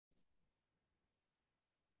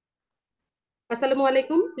আসসালামু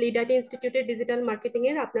আলাইকুম। Lead IT ইনস্টিটিউটের ডিজিটাল মার্কেটিং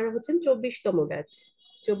এর আপনারা হচ্ছেন 24তম ব্যাচ।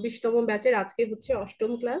 24তম ব্যাচের আজকে হচ্ছে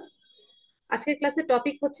অষ্টম ক্লাস। আজকের ক্লাসের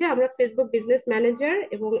টপিক হচ্ছে আমরা ফেসবুক বিজনেস ম্যানেজার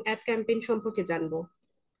এবং অ্যাড ক্যাম্পেইন সম্পর্কে জানবো।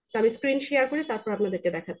 তো আমি স্ক্রিন শেয়ার করে তারপর আপনাদেরকে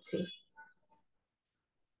দেখাচ্ছি।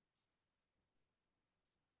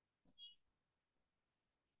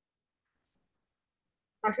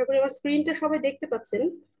 আশা করি আমার স্ক্রিনটা সবাই দেখতে পাচ্ছেন।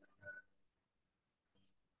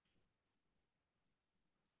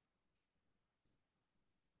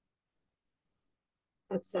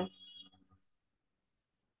 আচ্ছা,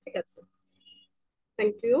 ঠিক আছে,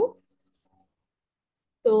 থ্যাংক ইউ।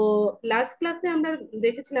 তো লাস্ট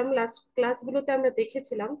ক্লাসগুলোতে আমরা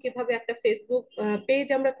দেখেছিলাম কিভাবে একটা ফেসবুক পেজ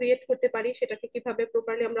আমরা ক্রিয়েট করতে পারি, সেটাকে কিভাবে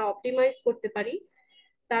প্রপারলি আমরা অপটিমাইজ করতে পারি।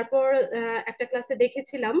 তারপর একটা ক্লাসে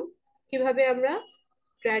দেখেছিলাম কিভাবে আমরা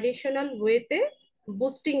ট্র্যাডিশনাল ওয়েতে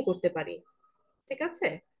বুস্টিং করতে পারি। ঠিক আছে।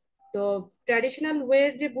 তো ট্র্যাডিশনাল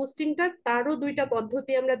ওয়ের যে বুস্টিংটা, তারও দুইটা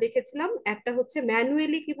পদ্ধতি আমরা দেখেছিলাম। একটা হচ্ছে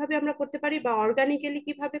ম্যানুয়ালি কিভাবে আমরা করতে পারি বা অর্গানিক্যালি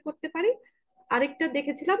কিভাবে করতে পারি। আরেকটা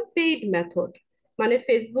দেখেছিলাম পেইড মেথড, মানে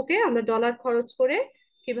ফেসবুকে আমরা ডলার খরচ করে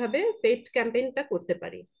কিভাবে পেইড ক্যাম্পেইনটা করতে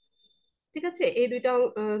পারি। ঠিক আছে, এই দুইটা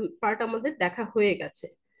পার্ট আমাদের দেখা হয়ে গেছে।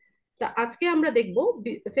 তা আজকে আমরা দেখব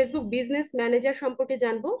ফেসবুক বিজনেস ম্যানেজার সম্পর্কে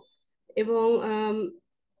জানবো, এবং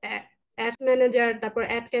অ্যাড ম্যানেজার, তারপর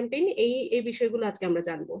অ্যাড ক্যাম্পেইন, এই এই বিষয়গুলো আজকে আমরা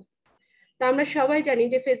জানবো। তা আমরা সবাই জানি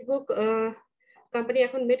যে ফেসবুক কোম্পানি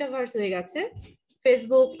এখন মেটাভার্স হয়ে গেছে।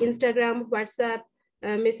 ফেসবুক, ইনস্টাগ্রাম, হোয়াটসঅ্যাপ,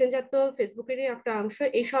 মেসেঞ্জার তো ফেসবুকেরই একটা অংশ।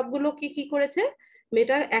 এই সবগুলো কি কি করেছে,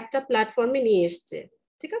 মেটা একটা প্ল্যাটফর্মে নিয়ে এসছে।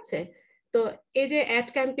 ঠিক আছে। তো এই যে অ্যাড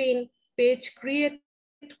ক্যাম্পেইন, পেজ ক্রিয়েট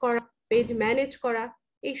করা, পেজ ম্যানেজ করা,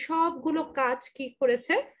 এই সবগুলো কাজ কি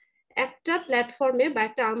করেছে, একটা প্ল্যাটফর্মে বা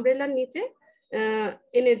একটা আমব্রেলার নিচে আহ,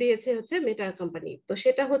 এনে দিয়েছে হচ্ছে মেটা কোম্পানি। তো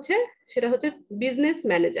সেটা হচ্ছে বিজনেস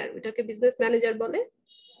ম্যানেজার, এটাকে বিজনেস ম্যানেজার বলে।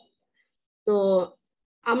 তো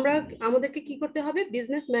আমরা আমাদেরকে কি করতে হবে,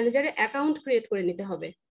 বিজনেস ম্যানেজারে অ্যাকাউন্ট ক্রিয়েট করে নিতে হবে।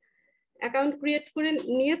 অ্যাকাউন্ট ক্রিয়েট করে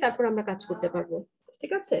নিয়ে তারপর আমরা কাজ করতে পারবো।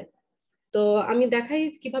 ঠিক আছে। তো আমি দেখাই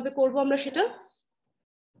কিভাবে করব আমরা সেটা।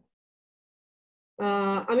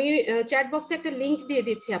 আমি চ্যাট বক্সে একটা লিংক দিয়ে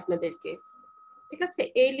দিচ্ছি আপনাদেরকে। ঠিক আছে,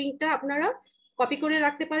 এই লিংকটা আপনারা কপি করে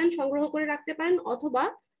রাখতে পারেন, সংগ্রহ করে রাখতে পারেন, অথবা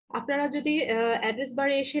আপনারা যদি অ্যাড্রেস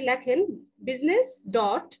বারে এসে লেখেন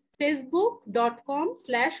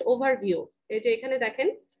business.facebook.com/overview, এই যে এখানে দেখেন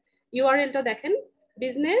ইউআরএলটা দেখেন,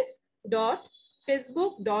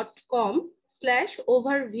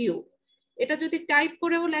 business.facebook.com/overview। এটা যদি টাইপ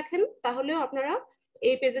করেও লেখেন তাহলেও আপনারা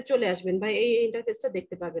এই পেজে চলে আসবেন বা এই ইন্টারফেসটা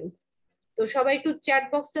দেখতে পাবেন। তো সবাই একটু চ্যাট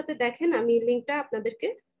বক্সটাতে দেখেন, আমি লিংকটা আপনাদেরকে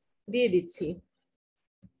দিয়ে দিচ্ছি।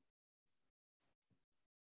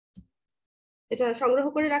 এটা সংগ্রহ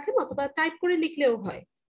করে রাখেন অথবা টাইপ করে লিখলেও হয়।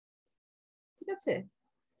 ঠিক আছে।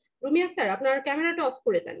 রুমি আক্তার, আপনার ক্যামেরাটা অফ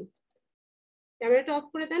করে দেন। ক্যামেরাটা অফ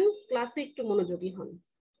করে দেন, ক্লাসে একটু মনোযোগী হন।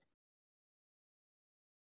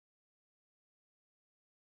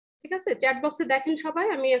 ঠিক আছে, চ্যাট বক্সে দেখেন সবাই,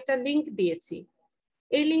 আমি একটা লিংক দিয়েছি।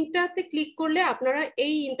 এই লিংকটাতে ক্লিক করলে আপনারা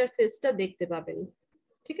এই ইন্টারফেসটা দেখতে পাবেন।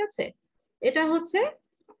 ঠিক আছে। এটা হচ্ছে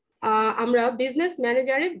আমরা বিজনেস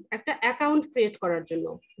ম্যানেজারে একটা অ্যাকাউন্ট ক্রিয়েট করার জন্য,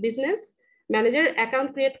 বিজনেস ম্যানেজার অ্যাকাউন্ট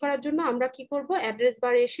ক্রিয়েট করার জন্য আমরা কি করব, অ্যাড্রেস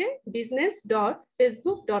বারে এসে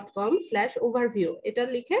business.facebook.com/overview এটা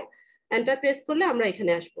লিখে এন্টার প্রেস করলে আমরা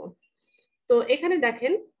এখানে আসব। তো এখানে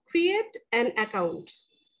দেখেন ক্রিয়েট অ্যান অ্যাকাউন্ট,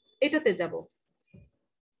 এটাতে যাব।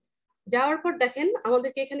 যাওয়ার পর দেখেন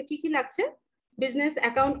আমাদেরকে এখানে কি কি লাগছে। বিজনেস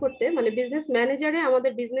অ্যাকাউন্ট করতে, মানে বিজনেস ম্যানেজারে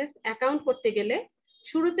আমাদের বিজনেস অ্যাকাউন্ট করতে গেলে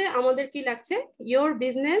শুরুতে আমাদের কি লাগছে, your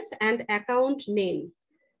business and account name,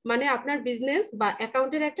 মানে আপনার বিজনেস বা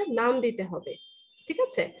অ্যাকাউন্টের একটা নাম দিতে হবে। ঠিক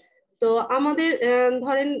আছে। তো আমাদের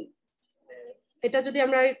ধরেন এটা যদি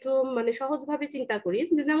আমরা একটু মানে সহজভাবে চিন্তা করি,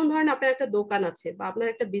 যেমন ধরেন আপনার একটা দোকান আছে বা আপনার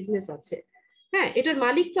একটা বিজনেস আছে। হ্যাঁ, এটার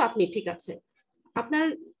মালিক তো আপনি। ঠিক আছে। আপনার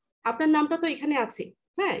আপনার নামটা তো এখানে আছে।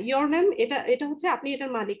 হ্যাঁ, ইয়োর নেম, এটা এটা হচ্ছে আপনি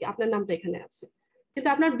এটার মালিক, আপনার নামটা এখানে আছে। কিন্তু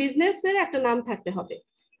আপনার বিজনেসের একটা নাম থাকতে হবে।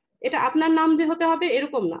 এটা আপনার নাম যে হতে হবে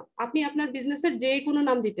এরকম না, আপনি আপনার বিজনেসের যে কোনো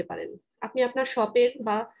নাম দিতে পারেন। আপনি আপনার শপের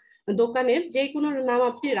বা দোকানের যে কোনো নাম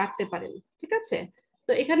আপনি রাখতে পারেন। ঠিক আছে।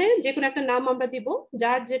 তো এখানে যে কোনো একটা নাম আমরা দিব,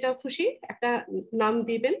 যার যেটা খুশি একটা নাম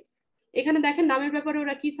দিবেন। এখানে দেখেন নামের ব্যাপারে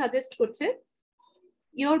ওরা কি সাজেস্ট করছে,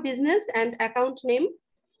 your business and account name,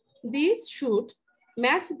 this should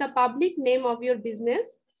match the public name of your business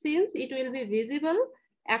since it will be visible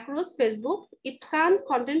across Facebook. It can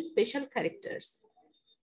contain special characters.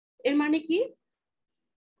 এর মানে কি,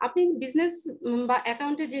 আপনি বিজনেস বা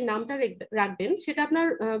অ্যাকাউন্টের যে নামটা রাখবেন সেটা আপনার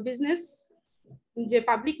বিজনেস যে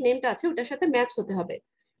পাবলিক নেমটা আছে ওটার সাথে ম্যাচ হতে হবে।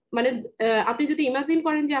 মানে আপনি যদি ইমাজিন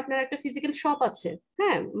করেন যে আপনার একটা ফিজিক্যাল শপ আছে,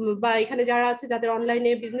 হ্যাঁ, বা এখানে যারা আছে যাদের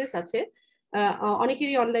অনলাইনে বিজনেস আছে,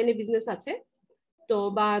 অনেকেরই অনলাইনে বিজনেস আছে, তো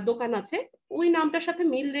বা দোকান আছে, ওই নামটার সাথে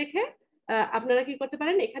মিল রেখে আপনারা কি করতে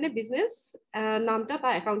পারেন, এখানে বিজনেস নামটা বা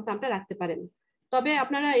অ্যাকাউন্ট নামটা রাখতে পারেন। তবে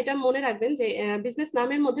আপনারা এটা মনে রাখবেন যে বিজনেস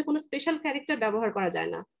নামের মধ্যে কোনো স্পেশাল ক্যারেক্টার ব্যবহার করা যায়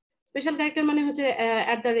না। স্পেশাল ক্যারেক্টার মানে হচ্ছে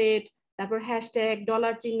 @, তারপর হ্যাশট্যাগ,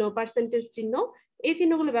 ডলার চিহ্ন, পার্সেন্টেজ চিহ্ন, এই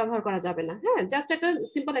চিহ্নগুলো ব্যবহার করা যাবে না। হ্যাঁ, জাস্ট একটা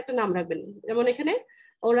সিম্পল একটা নাম রাখবেন। যেমন এখানে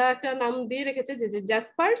ওরা একটা নাম দিয়ে রেখেছে যে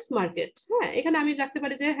জাসপার্স মার্কেট। হ্যাঁ, এখানে আমি রাখতে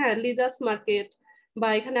পারি যে হ্যাঁ লিজাস মার্কেট, বা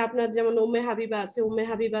এখানে আপনার যেমন উম্মে হাবিবা আছে, উম্মে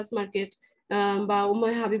হাবিবাস মার্কেট, বা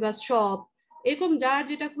উম্মে হাবিবাস শপ, এরকম যার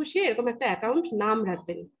যেটা খুশি এরকম একটা অ্যাকাউন্ট নাম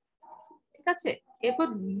রাখবেন। ঠিক আছে, এরপর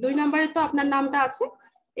 2 নম্বরে তো আপনার নামটা আছে।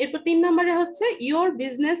 এরপর 3 নম্বরে হচ্ছে ইওর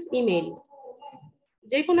বিজনেস ইমেল।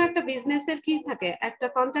 যে কোনো একটা বিজনেসের কি থাকে, একটা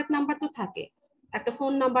কন্ট্যাক্ট নাম্বার তো থাকে, একটা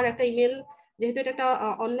ফোন নাম্বার, একটা ইমেল, যেহেতু এটা একটা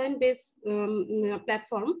অনলাইন বেস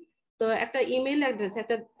প্ল্যাটফর্ম, তো একটা ইমেল অ্যাড্রেস,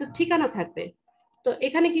 একটা তো ঠিকানা থাকবে। তো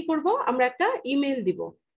এখানে কি করব, আমরা একটা ইমেল দিব।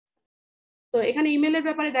 তো এখানে ইমেলের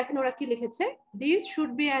ব্যাপারে দেখেন ওরা কি লিখেছে, this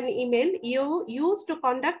should be an email you use to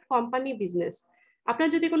conduct company business. আপনার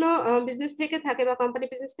যদি কোনো বিজনেস থেকে থাকে বা কোম্পানি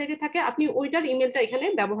বিজনেস থেকে থাকে, আপনি ওইটার ইমেলটা এখানে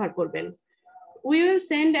ব্যবহার করবেন। We will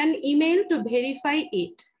send an email to verify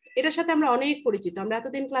ইট। এটার সাথে আমরা অনেক পরিচিত, আমরা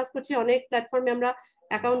এতদিন ক্লাস করছি, অনেক প্ল্যাটফর্মে আমরা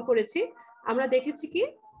অ্যাকাউন্ট করেছি। আমরা দেখেছি কি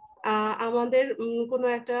আমাদের কোনো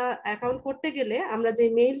একটা অ্যাকাউন্ট করতে গেলে আমরা যে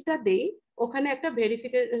মেইলটা দেই, ওখানে একটা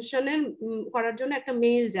ভেরিফিকেশনের করার জন্য একটা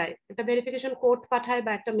মেইল যায়, একটা ভেরিফিকেশন কোড পাঠায়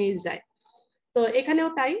বা একটা মেইল যায়। তো এখানেও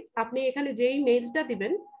তাই, আপনি এখানে যেই মেইলটা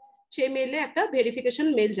দিবেন সেই মেইলে একটা ভেরিফিকেশন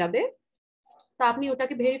মেইল যাবে, তো আপনি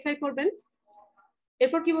ওটাকে ভেরিফাই করবেন।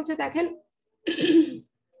 এরপর কি বলছে দেখেন,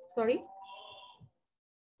 sorry,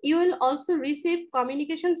 you will also receive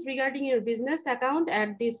communications regarding your business account at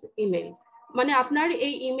this email। মানে আপনার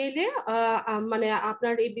এই ইমেইলে মানে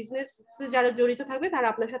আপনার এই বিজনেস যারা জড়িত থাকবে তারা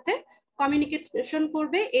আপনার সাথে কমিউনিকেশন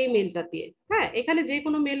করবে এই মেইলটা দিয়ে। হ্যাঁ, এখানে যে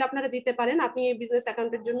কোনো মেইল আপনারা দিতে পারেন, আপনি এই বিজনেস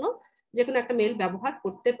অ্যাকাউন্টের জন্য যে কোনো একটা মেইল ব্যবহার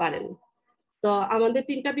করতে পারেন। তো আমাদের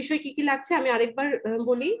 3টা বিষয় কি কি লাগছে আমি আরেকবার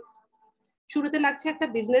বলি। শুরুতে লাগছে একটা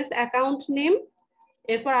বিজনেস অ্যাকাউন্ট নেম,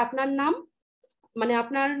 এরপর আপনার নাম, মানে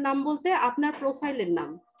আপনার নাম বলতে আপনার প্রোফাইলের নাম।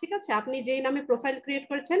 ঠিক আছে, আপনি যেই নামে প্রোফাইল ক্রিয়েট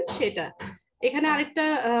করেছেন সেটা। এখানে আরেকটা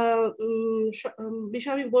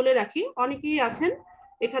বিষয় আমি বলে রাখি, অনেকেই আছেন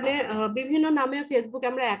এখানে বিভিন্ন নামে ফেসবুকে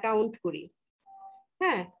আমরা অ্যাকাউন্ট করি।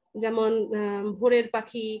 হ্যাঁ, যেমন ভোরের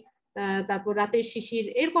পাখি, তারপর রাতের শিশির,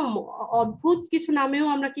 এরকম অদ্ভুত কিছু নামেও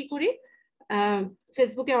আমরা কি করি,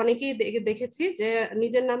 ফেসবুকে অনেকেই দেখেছি যে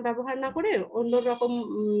নিজের নাম ব্যবহার না করে অন্যরকম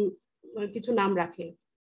কিছু নাম রাখে।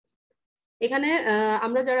 এখানে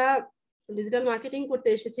আমরা যারা ডিজিটাল মার্কেটিং করতে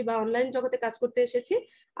এসেছি বা অনলাইন জগতে কাজ করতে এসেছি,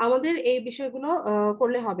 আমাদের এই বিষয়গুলো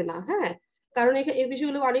করলে হবে না। হ্যাঁ, কারণ এই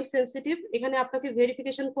বিষয়গুলো অনেক সেন্সিটিভ, এখানে আপনাকে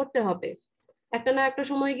ভেরিফিকেশন করতে হবে। একটা না একটা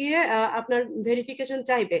সময় গিয়ে আপনার ভেরিফিকেশন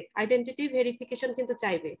চাইবে, আইডেন্টিটি ভেরিফিকেশন কিন্তু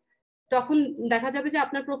চাইবে। তখন দেখা যাবে যে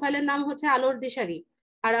আপনার প্রোফাইলের নাম হচ্ছে আলোর দিশারি,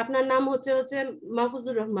 আর আপনার নাম হচ্ছে হচ্ছে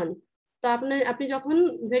মাহফুজুর রহমান। তো আপনি যখন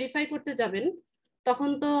ভেরিফাই করতে যাবেন, তখন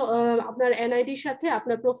তো আপনার এনআইডির সাথে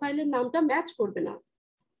আপনার প্রোফাইলের নামটা ম্যাচ করবে না।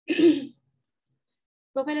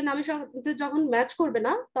 প্রোফাইলের নামের সাথে যখন ম্যাচ করবে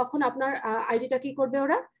না, তখন আপনার আইডিটা কি করবে,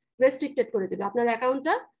 ওরা রেস্ট্রিক্টেড করে দেবে, আপনার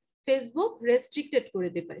অ্যাকাউন্টটা ফেসবুক রেস্ট্রিক্টেড করে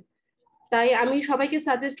দেবে। তাই আমি সবাইকে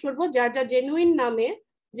সাজেস্ট করব, যার যার জেনুইন নামে,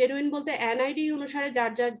 জেনুইন বলতে এনআইডি অনুসারে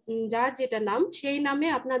যার যার যার যেটা নাম সেই নামে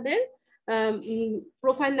আপনাদের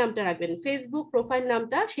প্রোফাইল নামটা রাখবেন, ফেসবুক প্রোফাইল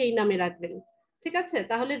নামটা সেই নামে রাখবেন। ঠিক আছে,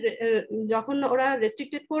 তাহলে যখন ওরা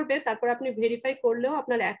রেস্ট্রিক্টেড করবে, তারপর আপনি ভেরিফাই করলেও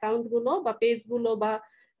আপনার অ্যাকাউন্ট গুলো বা পেজ গুলো বা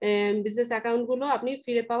বিজনেস অ্যাকাউন্ট গুলো আপনি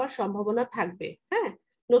ফিরে পাওয়ার সম্ভাবনা থাকবে। হ্যাঁ,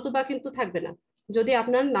 নতুবা কিন্তু থাকবে না, যদি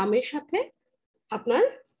আপনার নামের সাথে আপনার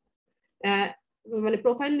মানে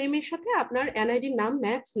প্রোফাইল নেমের সাথে আপনার এনআইডির নাম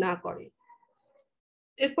ম্যাচ না করে।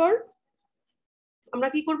 এরপর আমরা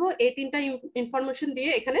কি করব, এই 3টা ইনফরমেশন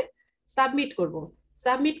দিয়ে এখানে সাবমিট করব।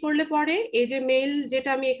 সাবমিট করলে পরে এই যে মেইল যেটা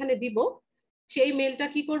আমি এখানে দিব, সেই মেইলটা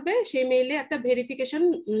কি করবে, সেই মেইলে একটা ভেরিফিকেশন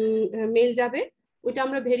মেইল যাবে, ওইটা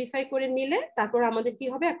আমরা ভেরিফাই করে নিলে তারপর আমাদের কি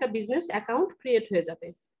হবে, একটা বিজনেস অ্যাকাউন্ট ক্রিয়েট হয়ে যাবে।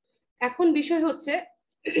 এখন বিষয় হচ্ছে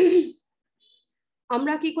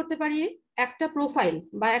আমরা কি করতে পারি, একটা প্রোফাইল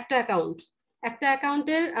বা একটা অ্যাকাউন্ট, একটা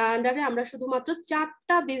অ্যাকাউন্টের আন্ডারে আমরা শুধুমাত্র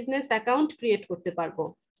 4টা বিজনেস অ্যাকাউন্ট ক্রিয়েট করতে পারবো।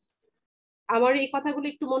 আমার এই কথাগুলো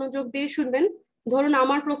একটু মনোযোগ দিয়ে শুনবেন। ধরুন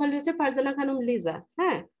আমার প্রোফাইল হচ্ছে ফারজানা খানম লিজা।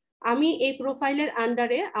 হ্যাঁ, আমি এই প্রোফাইলের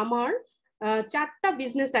আন্ডারে আমার 4টা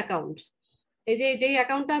বিজনেস অ্যাকাউন্ট, এই যে যেই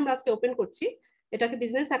অ্যাকাউন্টটা আমরা আজকে ওপেন করছি এটাকে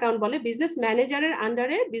বিজনেস অ্যাকাউন্ট বলে, বিজনেস ম্যানেজারের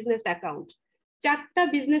আন্ডারে বিজনেস অ্যাকাউন্ট, 4টা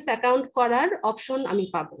বিজনেস অ্যাকাউন্ট করার অপশন আমি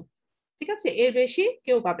পাবো। ঠিক আছে, এর বেশি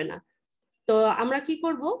কেউ পাবে না। তো আমরা কি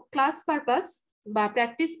করব, ক্লাস পারপাস বা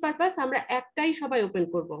প্র্যাকটিস পারপাস আমরা একটাই সবাই ওপেন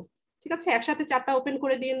করব। ঠিক আছে, একসাথে 4টা ওপেন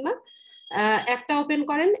করে দিন না, একটা ওপেন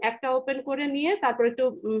করেন, একটা ওপেন করে নিয়ে তারপর একটু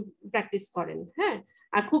প্র্যাকটিস করেন। হ্যাঁ,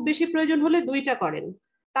 আর খুব বেশি প্রয়োজন হলে দুইটা করেন,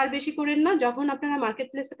 তার বেশি করেন না। যখন আপনারা মার্কেট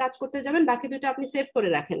প্লেসে কাজ করতে যাবেন বাকি দুইটা আপনি সেভ করে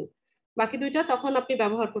রাখেন, বাকি দুইটা তখন আপনি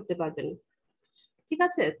ব্যবহার করতে পারবেন। ঠিক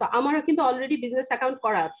আছে, তো আমার কিন্তু অলরেডি বিজনেস অ্যাকাউন্ট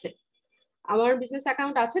করা আছে, আমার বিজনেস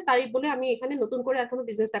অ্যাকাউন্ট আছে, তাই বলে আমি এখানে নতুন করে আর কোনো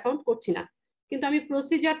বিজনেস অ্যাকাউন্ট করছি না। কিন্তু আমি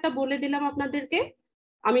প্রসিজারটা বলে দিলাম আপনাদেরকে,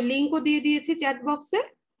 আমি লিঙ্কও দিয়ে দিয়েছি চ্যাট বক্সে।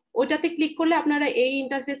 ওইটাতে ক্লিক করলে আপনারা এই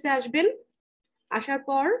ইন্টারফেসে আসবেন। আসার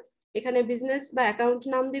পর এখানে বিজনেস বা অ্যাকাউন্ট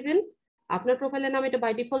নাম দিবেন, আপনার প্রোফাইলের নাম এটা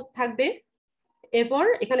বাই ডিফল্ট থাকবে। এরপর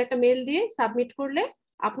এখানে একটা মেল দিয়ে সাবমিট করলে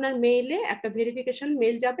আপনার মেইলে একটা ভেরিফিকেশন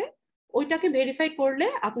মেল যাবে, ওইটাকে ভেরিফাই করলে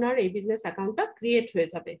আপনার এই বিজনেস অ্যাকাউন্টটা ক্রিয়েট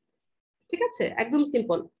হয়ে যাবে। ঠিক আছে, একদম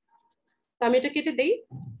সিম্পল। তো আমি এটা কেটে দেই।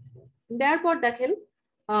 দেওয়ার পর দেখেন,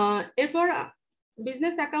 এরপর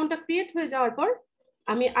বিজনেস অ্যাকাউন্টটা ক্রিয়েট হয়ে যাওয়ার পর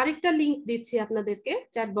আমি আরেকটা লিংক দিচ্ছি আপনাদেরকে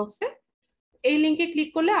চ্যাট বক্সে। এই লিংকে ক্লিক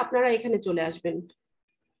করলে আপনারা এখানে চলে আসবেন।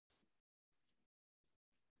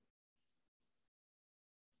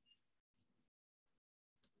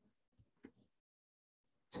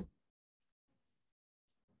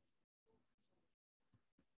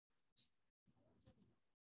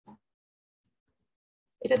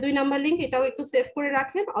 এটা 2 নাম্বার লিংক, এটাও একটু সেভ করে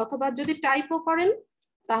রাখেন, অথবা যদি টাইপও করেন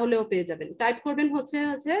তাহলেও পেয়ে যাবেন। টাইপ করবেন হচ্ছে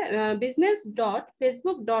হচ্ছে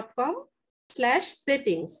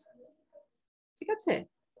business.facebook.com/settings। ঠিক আছে,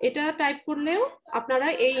 এটা টাইপ করলেও আপনারা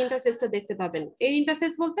এই ইন্টারফেসটা দেখতে পাবেন। এই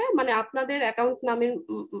ইন্টারফেস বলতে মানে আপনাদের অ্যাকাউন্ট নামের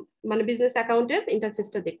মানে বিজনেস অ্যাকাউন্টের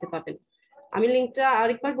ইন্টারফেসটা দেখতে পাবেন। আমি লিঙ্কটা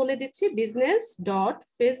আরেকবার বলে দিচ্ছি,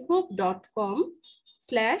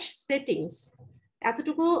 business.facebook.com/settings,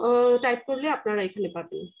 এতটুকু টাইপ করলে আপনারা এখানে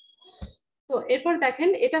পাবেন। তো এরপর দেখেন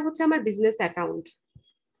এটা হচ্ছে আমার বিজনেস অ্যাকাউন্ট।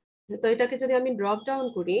 তো এটাকে যদি আমি ড্রপ ডাউন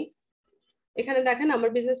করি, এখানে দেখেন আমার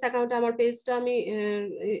বিজনেস অ্যাকাউন্টে আমার পেজটা আমি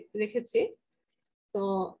রেখেছি। তো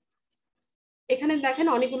এখানে দেখেন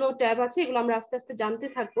অনেকগুলো ট্যাব আছে, এগুলো আমরা আস্তে আস্তে জানতে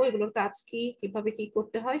থাকবো, এগুলোর কাজ কি, কিভাবে কি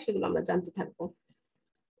করতে হয় সেগুলো আমরা জানতে থাকবো।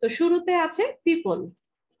 তো শুরুতে আছে পিপল,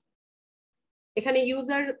 এখানে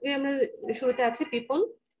ইউজার আমরা শুরুতে আছে পিপল।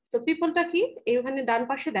 তো পিপলটা কি, এখানে ডান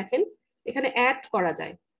পাশে দেখেন এখানে অ্যাড করা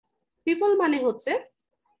যায়। পিপল মানে হচ্ছে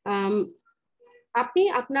আপনি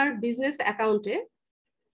আপনার বিজনেস অ্যাকাউন্টে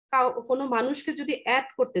কোনো মানুষকে যদি অ্যাড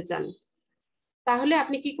করতে চান তাহলে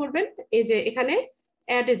আপনি কি করবেন, এই যে এখানে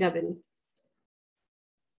অ্যাডে যাবেন।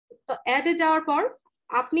 তো অ্যাডে যাওয়ার পর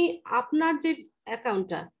আপনি আপনার যে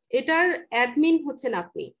অ্যাকাউন্টটা এটার অ্যাডমিন হচ্ছেন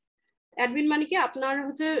আপনি। অ্যাডমিন মানে কি, আপনার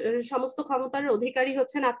হচ্ছে সমস্ত ক্ষমতার অধিকারী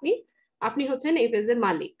হচ্ছেন আপনি, আপনি হচ্ছেন এই পেজের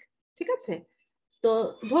মালিক। ঠিক আছে, তো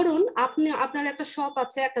ধরুন আপনি আপনার একটা শপ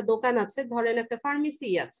আছে, একটা দোকান আছে, ধরেন একটা ফার্মেসি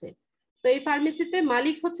আছে। তো এই ফার্মেসিতে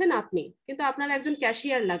মালিক হচ্ছেন আপনি, কিন্তু আপনার একজন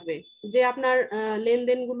ক্যাশিয়ার লাগবে যে আপনার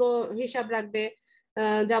লেনদেন গুলো হিসাব রাখবে,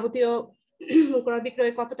 যাবতীয় ক্রয়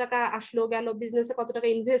বিক্রয় কত টাকা আসলো গেল, বিজনেসে কত টাকা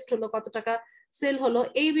ইনভেস্ট হলো, কত টাকা সেল হলো,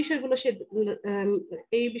 এই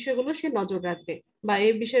বিষয়গুলো সে নজর রাখবে, বা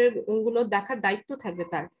এই বিষয়গুলো দেখার দায়িত্ব থাকবে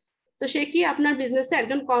তার। তো সে কি আপনার বিজনেসে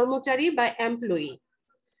একজন কর্মচারী বা এমপ্লয়ি।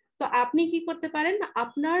 তো আপনি কি করতে পারেন,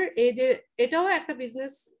 আপনার এই যে এটাও একটা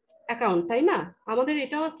বিজনেস অ্যাকাউন্ট তাই না, আমাদের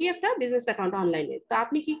এটাও কি একটা বিজনেস অ্যাকাউন্ট অনলাইনে। তো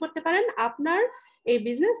আপনি কি করতে পারেন, আপনার এই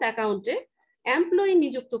বিজনেস অ্যাকাউন্টে এমপ্লয়ি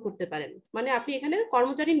নিযুক্ত করতে পারেন, মানে আপনি এখানে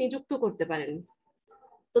কর্মচারী নিযুক্ত করতে পারেন।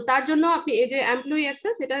 তো তার জন্য আপনি এই যে এমপ্লয়ি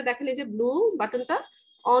অ্যাক্সেস, এটা দেখেন এই যে ব্লু বাটনটা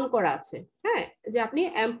অন করা আছে। হ্যাঁ, যে আপনি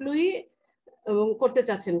এমপ্লয়ি করতে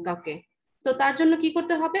চাচ্ছেন কাউকে। তো তার জন্য কি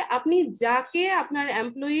করতে হবে, আপনি যাকে আপনার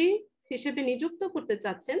এমপ্লয়ি হিসেবে নিযুক্ত করতে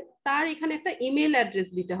চাচ্ছেন তার এখানে একটা ইমেল অ্যাড্রেস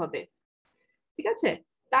দিতে হবে। ঠিক আছে,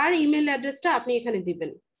 তার ইমেল অ্যাড্রেসটা আপনি এখানে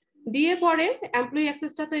দিবেন। দিয়ে পরে এমপ্লয়ি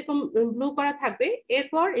অ্যাক্সেসটা তো এরকম ব্লু করা থাকবে।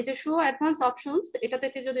 এরপর এই যে শো অ্যাডভান্স অপশনস, এটা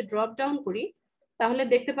থেকে যদি ড্রপ ডাউন করি তাহলে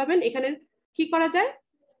দেখতে পাবেন এখানে কি করা যায়,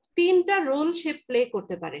 3টা রোল সে প্লে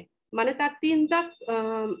করতে পারে, মানে তার 3টা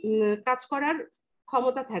কাজ করার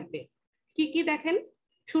ক্ষমতা থাকবে। কি কি দেখেন,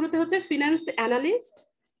 শুরুতে হচ্ছে ফিনান্স অ্যানালিস্ট,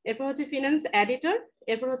 এরপর হচ্ছে ফিনান্স এডিটর,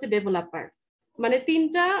 এরপর হচ্ছে ডেভেলপার। মানে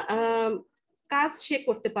 3টা কাজ সে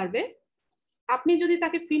করতে পারবে। আপনি যদি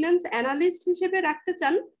তাকে ফিনান্স অ্যানালিস্ট হিসেবে রাখতে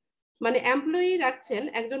চান, মানে এমপ্লয়ি রাখছেন,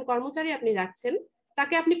 একজন কর্মচারী আপনি রাখছেন,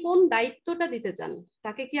 তাকে আপনি কোন দায়িত্বটা দিতে চান,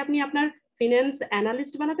 তাকে কি আপনি আপনার ফিনান্স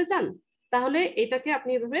অ্যানালিস্ট বানাতে চান, তাহলে এটাকে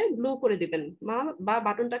আপনি এভাবে ব্লু করে দিবেন বা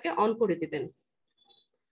বাটনটাকে অন করে দিবেন।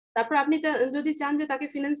 তারপর আপনি যদি চান যে তাকে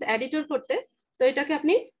ফিনান্স এডিটর করতে, তো এটাকে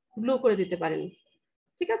আপনি ব্লু করে দিতে পারেন।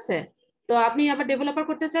 ঠিক আছে, তো আপনি আবার ডেভেলপার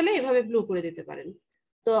করতে চাইলে এভাবে ব্লু করে দিতে পারেন।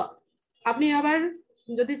 তো আপনি আবার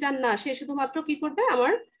যদি চান না সে শুধুমাত্র কি করবে,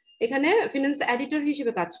 আমার এখানে ফিনান্স এডিটর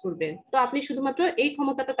হিসেবে কাজ করবে, তো আপনি শুধুমাত্র এই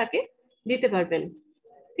ক্ষমতাটা তাকে দিতে পারবেন।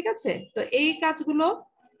 ঠিক আছে, তো এই কাজগুলো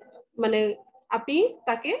মানে আপনি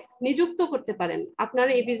তাকে নিযুক্ত করতে পারেন আপনার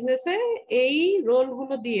এই বিজনেসে এই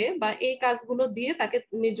রোলগুলো দিয়ে বা এই কাজগুলো দিয়ে তাকে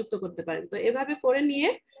নিযুক্ত করতে পারেন। তো এভাবে করে নিয়ে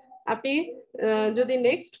আপনি যদি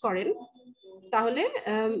নেক্সট করেন তাহলে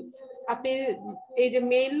আপনি এই যে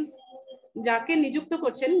মেইল যাকে নিযুক্ত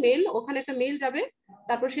করছেন মেল, ওখানে একটা মেইল যাবে,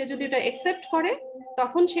 তারপর সে যদি এটা একসেপ্ট করে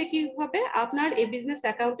তখন সে কি হবে আপনার এই বিজনেস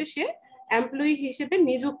অ্যাকাউন্টে সে এমপ্লয়ি হিসেবে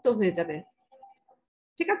নিযুক্ত হয়ে যাবে।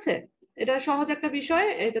 ঠিক আছে, এটা সহজ একটা বিষয়,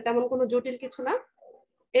 এটা তেমন কোনো জটিল কিছু না।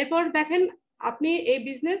 এরপর দেখেন আপনি এই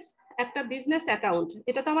একটা বিজনেস অ্যাকাউন্ট,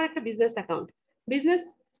 এটা তো আমার একটা বিজনেস অ্যাকাউন্ট। বিজনেস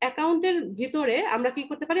অ্যাকাউন্টের ভিতরে আমরা কি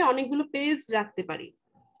করতে পারি, অনেকগুলো পেজ রাখতে পারি।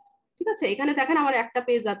 ঠিক আছে, এখানে দেখেন আমার একটা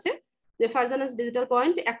পেজ আছে, যে ফারজানাস ডিজিটাল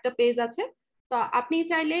পয়েন্ট একটা পেজ আছে। তো আপনি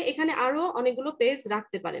চাইলে এখানে আরো অনেকগুলো পেজ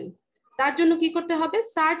রাখতে পারেন। তার জন্য কি করতে হবে,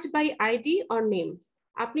 search by ID or name.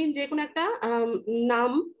 আপনি যে কোনো একটা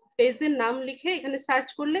নাম, পেজের নাম লিখে এখানে সার্চ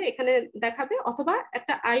করলে এখানে দেখাবে, অথবা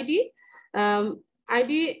একটা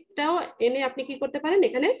আইডিটাও এনে আপনি কি করতে পারেন,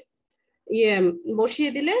 এখানে ইয়ে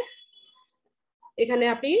বসিয়ে দিলে এখানে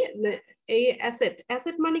আপনি এই অ্যাসেট,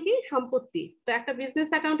 অ্যাসেট মানে কি সম্পত্তি। তো একটা বিজনেস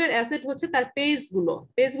অ্যাকাউন্টের অ্যাসেট হচ্ছে তার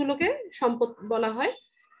পেজগুলোকে সম্পদ বলা হয়।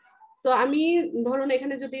 তো আমি ধরুন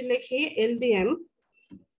এখানে যদি লিখি এলডিএম,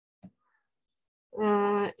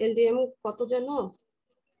 এলডিএম কত যেন,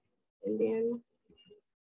 এলডিএম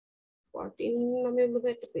 14 নামে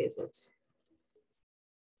বোধহয় একটা পেজ আছে।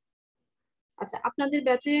 আচ্ছা, আপনাদের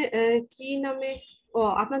ব্যাচে কি নামে, ও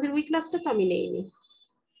আপনাদের ওই ক্লাসটা তো আমি নেইনি।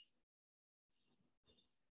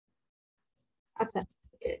 আচ্ছা,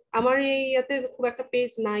 আমার এই ইয়াতে খুব একটা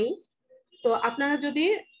পেজ নাই। তো আপনারা যদি,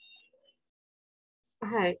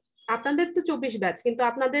 হ্যাঁ আপনাদের তো 24 ব্যাচ, কিন্তু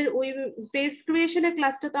আপনাদের ওই পেজ ক্রিয়েশনের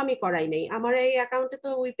ক্লাসটা তো আমি করাই নাই, আমার এই অ্যাকাউন্টে তো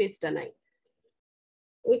ওই পেজটা নাই।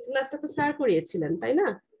 ওই ক্লাসটা তো স্যার করিয়েছিলেন তাই না?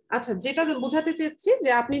 আচ্ছা, যেটা বোঝাতে চেয়েছি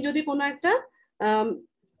যে আপনি যদি কোনো একটা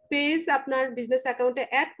পেজ আপনার বিজনেস অ্যাকাউন্টে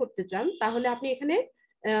অ্যাড করতে চান, তাহলে আপনি এখানে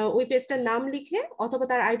ওই পেজটার নাম লিখে অথবা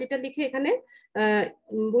তার আইডিটা লিখে এখানে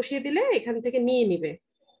বসিয়ে দিলে এখান থেকে নিয়ে নিবে।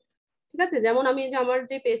 ঠিক আছে, যেমন আমি যে আমার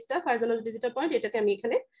যে পেজটা ফারজানাস ডিজিটাল পয়েন্ট, এটাকে আমি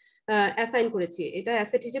এখানে অ্যাসাইন করেছি, এটা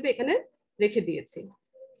অ্যাসেট হিসেবে এখানে রেখে দিয়েছি।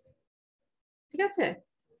 ঠিক আছে,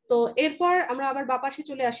 তো এরপর আমরা আবার বাপাসে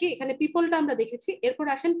চলে আসি, এখানে পিপলটা আমরা দেখেছি, এরপর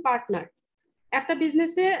আসেন পার্টনার। একটা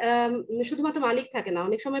বিজনেসে শুধুমাত্র মালিক থাকে না,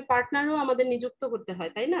 অনেক সময় পার্টনারও আমাদের নিযুক্ত করতে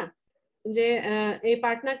হয় তাই না? যে এই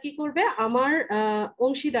পার্টনার কি করবে, আমার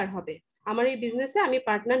অংশীদার হবে, আমার এই বিজনেসে আমি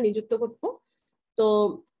পার্টনার নিযুক্ত করব। তো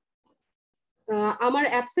আমার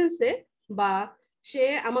অ্যাবসেন্সে বা সে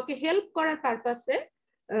আমাকে হেল্প করার পারপাসে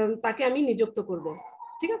তাকে আমি নিযুক্ত করব।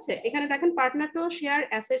 ঠিক আছে, এখানে দেখেন partner to share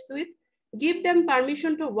assets with, give them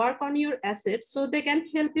permission to work on your assets so they can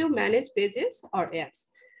help you manage pages or apps।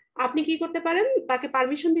 আপনি কি করতে পারেন, তাকে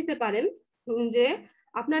পারমিশন দিতে পারেন যে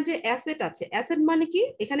আপনার যে অ্যাসেট আছে, অ্যাসেট মানে কি,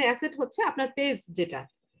 এখানে অ্যাসেট হচ্ছে আপনার পেজ, যেটা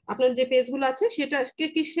আপনার যে পেজগুলো আছে সেটাকে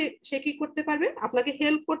কি সে কি করতে পারবে, আপনাকে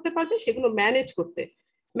হেল্প করতে পারবে সেগুলো ম্যানেজ করতে।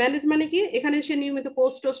 ম্যানেজ মানে কি, এখানে সে নিয়মিত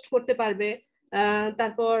পোস্ট টোস্ট করতে পারবে,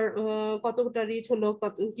 তারপর কতটা রিচ হলো,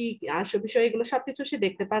 কত কি আসল বিষয়, এগুলো সবকিছু সে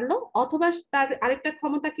দেখতে পারলো। অথবা তার আরেকটা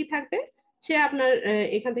ক্ষমতা কি থাকবে, সে আপনার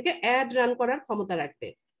এখান থেকে অ্যাড রান করার ক্ষমতা রাখবে।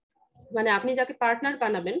 মানে আপনি যাকে পার্টনার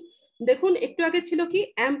বানাবেন, দেখুন একটু আগে ছিল কি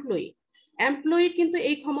এমপ্লয়ি, এমপ্লয়ির কিন্তু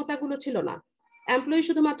এই ক্ষমতাগুলো ছিল না। এমপ্লয়ি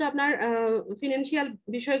শুধুমাত্র আপনার ফিনান্সিয়াল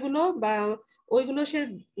বিষয়গুলো বা ওইগুলো সে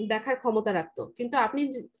দেখার ক্ষমতা রাখতো, কিন্তু আপনি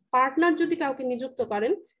পার্টনার যদি কাউকে নিযুক্ত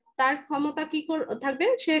করেন, তার ক্ষমতা কি থাকবে,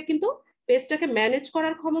 সে কিন্তু পেজটাকে ম্যানেজ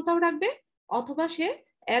করার ক্ষমতাও রাখবে, অথবা সে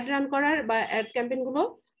অ্যাড রান করার বা অ্যাড ক্যাম্পেইন গুলো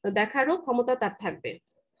দেখারও ক্ষমতা তার থাকবে।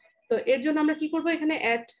 তো এর জন্য আমরা কি করব, এখানে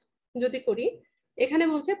অ্যাড যদি করি, এখানে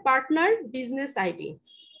বলছে পার্টনার বিজনেস আইডি।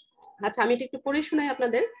 আচ্ছা, আমি এটা একটু পড়ে শোনাই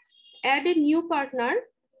আপনাদের। Add a new partner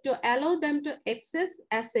to allow them to access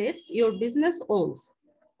assets your business owns.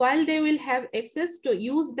 While they will have access to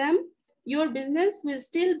use them, your business will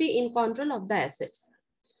still be in control of the assets.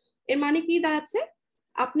 এর মানে কি দাঁড়াচ্ছে,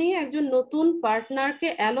 আপনি একজন নতুন পার্টনারকে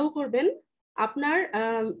allow করবেন আপনার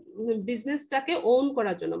বিজনেসটাকে ওন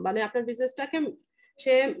করার জন্য, মানে আপনার বিজনেসটাকে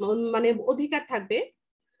সে মানে অধিকার থাকবে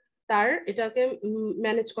তার এটাকে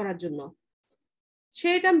ম্যানেজ করার জন্য। সে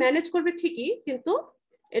এটা ম্যানেজ করবে ঠিকই, কিন্তু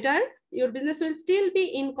এটার your business will still be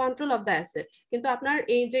in control of the asset, কিন্তু আপনার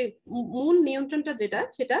এই যে মূল নিয়ন্ত্রণটা যেটা,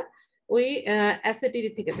 সেটা ওই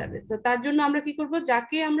অ্যাসেটেরই থেকে যাবে। তো তার জন্য আমরা কি করব,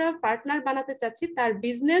 যাকে আমরা পার্টনার বানাতে চাচ্ছি তার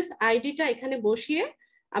বিজনেস আইডিটা এখানে বসিয়ে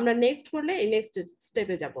আমরা নেক্সট করলে এই নেক্সট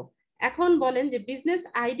স্টেপে যাব। এখন বলেন যে বিজনেস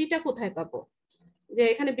আইডিটা কোথায় পাবো, যে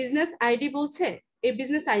এখানে বিজনেস আইডি বলছে, এই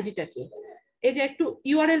বিজনেস আইডিটা কি, এই যে একটু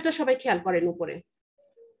ইউআরএলটা সবাই খেয়াল করেন উপরে।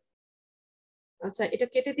 আচ্ছা, এটা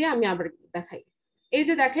কেটে দিয়ে আমি আবার দেখাই। এই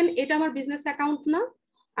যে দেখেন, এটা আমার বিজনেস অ্যাকাউন্ট না,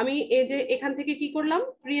 আমি এই যে এখান থেকে কি করলাম,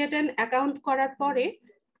 ক্রিয়েট অ্যান অ্যাকাউন্ট করার পরে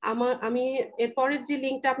আমি এর পরের যে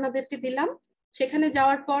লিঙ্কটা আপনাদেরকে দিলাম সেখানে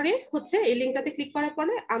যাওয়ার পরে হচ্ছে এই লিঙ্কটাতে ক্লিক করার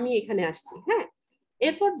পরে আমি এখানে আসছি। হ্যাঁ,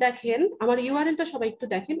 এরপর দেখেন আমার ইউআরএলটা সবাই একটু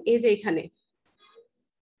দেখেন, এই যে এখানে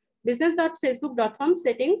business.facebook.com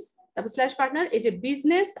সেটিংস, তারপর স্ল্যাশ পার্টনার, এই যে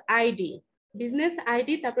বিজনেস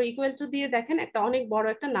আইডি তারপর ইকুয়াল টু দিয়ে দেখেন একটা অনেক বড়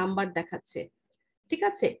একটা নাম্বার দেখাচ্ছে। ঠিক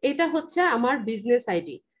আছে, এটা হচ্ছে আমার বিজনেস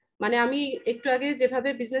আইডি। মানে আমি একটু আগে যেভাবে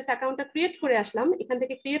বিজনেস অ্যাকাউন্টটা ক্রিয়েট করে আসলাম, এখান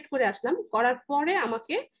থেকে ক্রিয়েট করে আসলাম, করার পরে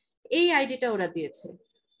আমাকে এই আইডিটা ওরা দিয়েছে।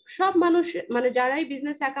 সব মানুষ মানে যারাই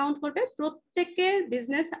বিজনেস অ্যাকাউন্ট করবে প্রত্যেকের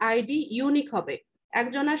বিজনেস আইডি ইউনিক হবে,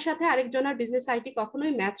 একজনের সাথে আরেকজনের বিজনেস আইডি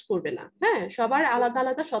কখনোই ম্যাচ করবে না। হ্যাঁ, সবার আলাদা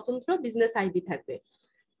আলাদা স্বতন্ত্র বিজনেস আইডি থাকবে।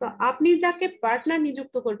 তো আপনি যাকে পার্টনার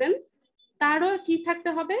নিযুক্ত করবেন তারও কি থাকতে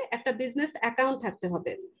হবে, একটা বিজনেস অ্যাকাউন্ট থাকতে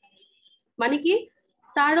হবে। মানে কি,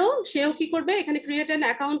 সেও কি করবে, এখানে ক্রিয়েট অ্যান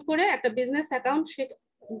অ্যাকাউন্ট করে একটা বিজনেস অ্যাকাউন্ট সে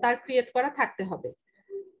তার ক্রিয়েট করা থাকতে হবে।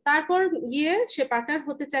 তারপর গিয়ে সে পার্টনার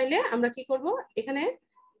হতে চাইলে আমরা কি করব, এখানে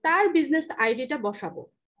তার বিজনেস আইডিটা বসাবো।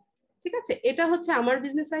 ঠিক আছে, এটা হচ্ছে আমার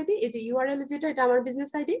বিজনেস আইডি, এই যে ইউআরএল যেটা, এটা আমার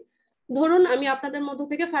বিজনেস আইডি। ধরুন আমি আপনাদের মধ্য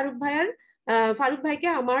থেকে ফারুক ভাইকে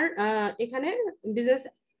আমার এখানে বিজনেস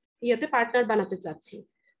ইয়েতে পার্টনার বানাতে চাচ্ছি।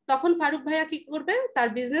 তখন ফারুক ভাইয়া কি করবে, তার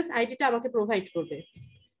বিজনেস আইডিটা আমাকে প্রোভাইড করবে,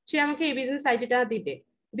 সে আমাকে এই বিজনেস আইডিটা দিবে।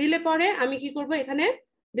 দিলে পরে আমি কি করব, এখানে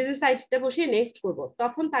বিজনেস আইডিটা বসিয়ে নেক্সট করব,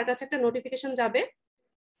 তখন তার কাছে একটা নোটিফিকেশন যাবে।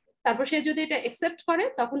 তারপর সে যদি এটা অ্যাকসেপ্ট করে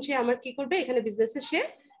তখন সে আমার কি করবে, এখানে বিজনেসে সে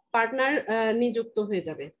পার্টনার নিযুক্ত হয়ে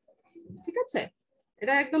যাবে। ঠিক আছে,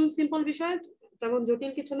 এটা একদম সিম্পল বিষয়, তেমন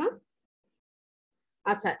জটিল কিছু না।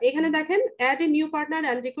 আচ্ছা, এখানে দেখেন add a new partner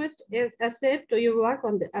and request asset to your work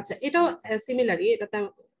on the, আচ্ছা এটাও সিমিলারই, এটা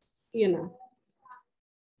ইয়ে না।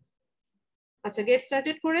 আচ্ছা, গেট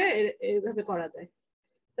স্টার্টেড করে এইভাবে করা যায়।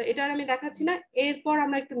 তো এটা আর আমি দেখাচ্ছি না। এরপর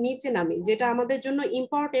আমরা একটু নিচে নামি, যেটা আমাদের জন্য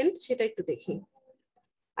ইম্পর্টেন্ট সেটা একটু দেখি।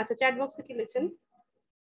 আচ্ছা, চ্যাট বক্সে কি লিখছেন?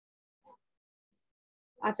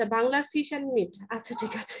 আচ্ছা, বাংলার ফিশ এন্ড মিট, আচ্ছা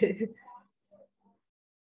ঠিক আছে।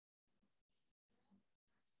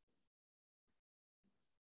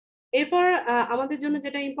 এরপর আমাদের জন্য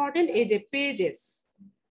যেটা ইম্পর্টেন্ট, এই যে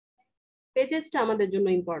পেজেসটা আমাদের জন্য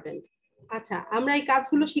ইম্পর্টেন্ট। আচ্ছা, আমরা এই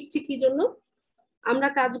কাজগুলো শিখছি কি জন্য, আমরা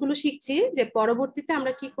কাজগুলো শিখছি যে পরবর্তীতে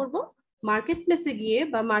আমরা কি করব, মার্কেট প্লেসে গিয়ে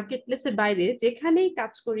বা মার্কেট প্লেসের বাইরে যেখানেই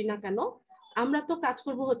কাজ করি না কেন, আমরা তো কাজ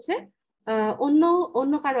করব হচ্ছে অন্য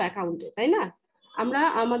অন্য কারো অ্যাকাউন্টে, তাই না? আমরা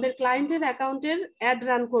আমাদের ক্লায়েন্টের অ্যাকাউন্টের অ্যাড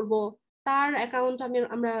রান করব, তার অ্যাকাউন্ট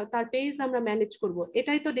আমরা তার পেজ আমরা ম্যানেজ করব,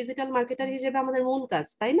 এটাই তো ডিজিটাল মার্কেটার হিসেবে আমাদের মূল কাজ,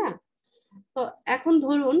 তাই না? তো এখন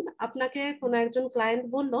ধরুন আপনাকে কোনো একজন ক্লায়েন্ট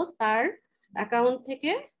বলল তার অ্যাকাউন্ট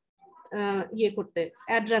থেকে ইয়ে করতে,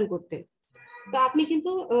 অ্যাড রান করতে। তো আপনি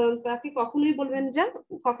কিন্তু তাকে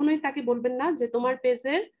কখনোই তাকে বলবেন না যে তোমার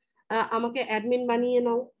পেজের আমাকে অ্যাডমিন বানিয়ে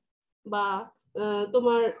নাও, বা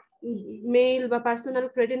তোমার মেইল বা পার্সোনাল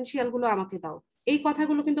ক্রেডেনশিয়াল গুলো আমাকে দাও। এই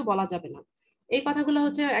কথাগুলো কিন্তু বলা যাবে না, এই কথাগুলো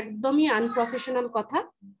হচ্ছে একদমই আনপ্রফেশনাল কথা।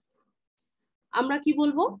 আমরা কি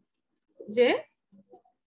বলবো, যে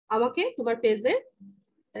আমাকে তোমার পেজে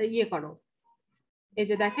ইয়ে করো। এই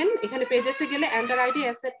যে দেখেন এখানে পেজেসে গেলে এন্টার আইডি,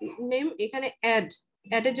 অ্যাসেট নেম, এখানে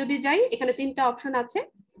অ্যাডে যদি যাই এখানে তিনটা অপশন আছে,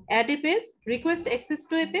 add a page, request access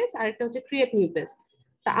to A page, আর একটা হচ্ছে ক্রিয়েট নিউ পেজ।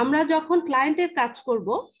 তা আমরা যখন ক্লায়েন্টের কাজ করব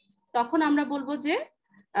তখন আমরা বলবো যে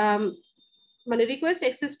মানে request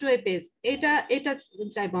access to A page, এটা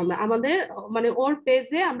চাইবো আমরা, আমাদের মানে ওর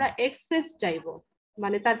পেজে আমরা অ্যাক্সেস চাইবো,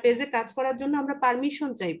 মানে তার পেজে কাজ করার জন্য আমরা পারমিশন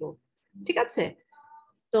চাইবো। ঠিক আছে,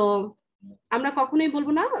 তো আমরা কখনোই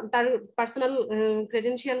বলবো না তার পার্সোনাল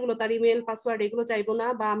ক্রেডেনশিয়াল গুলো, তার ইমেল পাসওয়ার্ড এগুলো চাইবো না,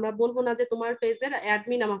 বা আমরা বলবো না যে তোমার পেজের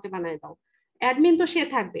অ্যাডমিন আমাকে বানায় দাও। অ্যাডমিন তো সে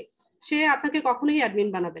থাকবে, সে আপনাকে কখনোই অ্যাডমিন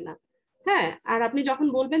বানাবে না। হ্যাঁ, আর আপনি যখন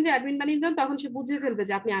বলবেন যে অ্যাডমিন বানিয়ে দেন তখন সে বুঝে ফেলবে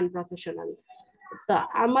যে আপনি আনপ্রফেশনাল। তো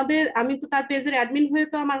আমি তো তার পেজের অ্যাডমিন হয়ে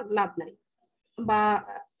তো আমার লাভ নাই, বা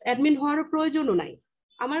অ্যাডমিন হওয়ারও প্রয়োজনও নাই।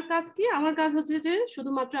 আমার কাজ কি, আমার কাজ হচ্ছে যে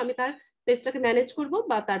শুধুমাত্র আমি তার পেজটাকে ম্যানেজ করব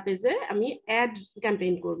বা তার পেজে আমি অ্যাড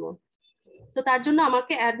ক্যাম্পেইন করব। তো তার জন্য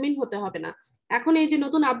আমাকে অ্যাডমিন হতে হবে না। এখন এই যে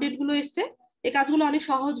নতুন আপডেট গুলো এসছে, এই কাজগুলো অনেক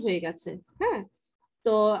সহজ হয়ে গেছে। হ্যাঁ,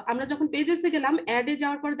 তো আমরা যখন পেজেসে গেলাম, অ্যাডে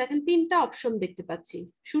যাওয়ার পর দেখেন তিনটা অপশন দেখতে পাচ্ছি।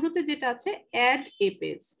 শুরুতে যেটা আছে অ্যাড এ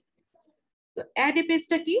পেজ, তো অ্যাড এ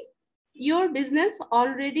পেজটা কি, your business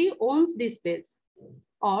already ওনস this page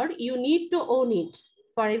or you need to own it.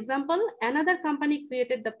 For example, another company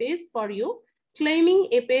created the page for you, claiming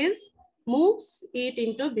a page moves it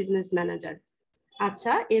into business manager.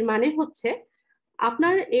 আচ্ছা, এর মানে হচ্ছে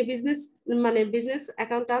আপনার এই business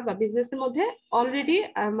অ্যাকাউন্টটা বা বিজনেসের মধ্যে অলরেডি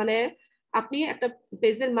মানে আপনি একটা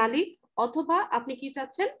পেজের মালিক, অথবা আপনি কি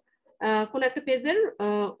চাচ্ছেন, কোন একটা পেজের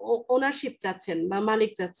ওনারশিপ চাচ্ছেন বা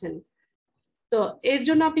মালিক চাচ্ছেন। তো এর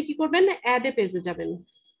জন্য আপনি কি করবেন, অ্যাড এ পেজে যাবেন।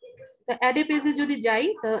 তো অ্যাড এ পেজে যদি যাই,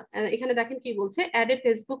 তো এখানে দেখেন কি বলছে, add a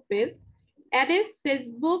Facebook page, add a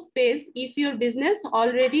Facebook page if your business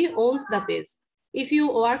already ওনস the page, if you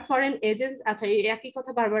work for N agency. আচ্ছা, এই একই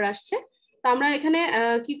কথা বারবার আসছে। তো আমরা এখানে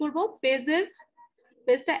কি করব,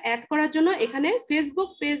 পেজটা অ্যাড করার জন্য এখানে ফেসবুক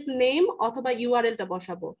পেজ নেম অথবা ইউআরএলটা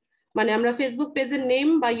বসাবো। মানে আমরা ফেসবুক পেজের নেম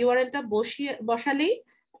বা ইউআরএলটা বসালেই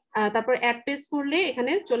তারপর অ্যাড পেজ করলে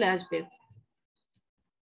এখানে চলে আসবে।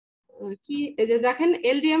 কি এই যে দেখেন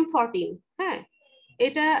LDM14, হ্যাঁ,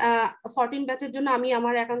 এটা 14 ব্যাচের জন্য আমি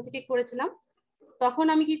আমার অ্যাকাউন্ট থেকে করেছিলাম। তখন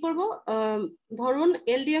আমি কি করব, ধরুন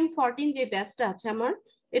LDM14 যে ব্যাচটা আছে আমার,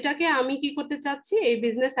 এটাকে আমি কি করতে চাচ্ছি, এই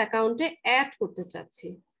বিজনেস অ্যাকাউন্টে অ্যাড করতে চাচ্ছি।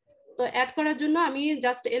 তো অ্যাড করার জন্য আমি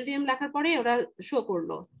জাস্ট LDM লেখার পরে ওরা শো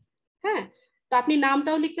করলো। হ্যাঁ, তো আপনি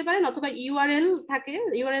নামটাও লিখতে পারেন অথবা ইউআরএল থাকে,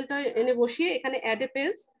 ইউআরএলটা এনে বসিয়ে এখানে অ্যাড এ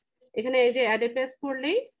পেজ, এখানে এই যে অ্যাড এ পেজ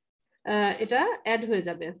করলেই এটা অ্যাড হয়ে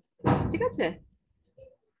যাবে। ঠিক আছে।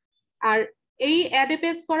 আর এই অ্যাড এ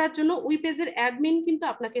পেজ করার জন্য ওই পেজের অ্যাডমিন কিন্তু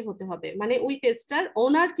আপনাকে হতে হবে, মানে ওই পেজটার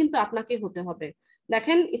ওনার কিন্তু আপনাকে হতে হবে।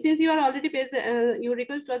 দেখেন, since you R already page, your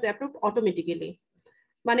request was approved automatically.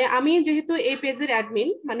 মানে আমি যেহেতু এই পেজের অ্যাডমিন,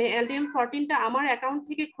 মানে LDM14টা আমার অ্যাকাউন্ট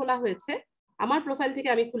থেকে খোলা হয়েছে, আমার প্রোফাইল থেকে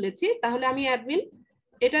আমি খুলেছি, তাহলে আমি অ্যাডমিন।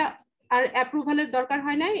 এটা আর অ্যাপ্রুভালের দরকার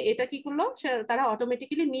হয় নাই, এটা কি করলো, তারা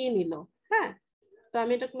অটোমেটিক্যালি নিয়ে নিল। হ্যাঁ, তো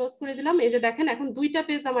আমি এটা ক্লোজ করে দিলাম। এই যে দেখেন এখন দুইটা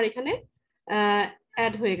পেজ আমার এখানে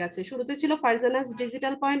অ্যাড হয়ে গেছে। শুরুতে ছিল ফারজানাস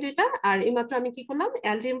ডিজিটাল পয়েন্ট এটা, আর এইমাত্র আমি কি করলাম,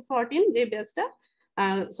 LDM14 যে পেজটা,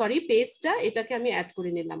 সরি পেজটা, এটাকে আমি অ্যাড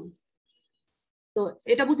করে নিলাম। তো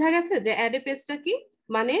এটা বোঝা গেছে যে অ্যাড এ পেজটা কি,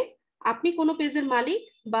 মানে আপনি কোনো পেজের মালিক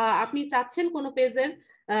বা আপনি চাচ্ছেন কোনো পেজের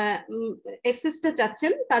অ্যাক্সেসটা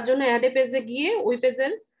চাচ্ছেন, তার জন্য অ্যাড এ পেজে গিয়ে ওই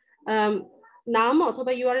পেজের নাম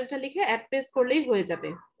অথবা ইউআরএলটা লিখে অ্যাড পেজ করলেই হয়ে যাবে।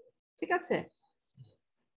 ঠিক আছে।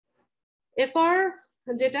 এরপর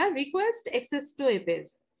যেটা request access to A page,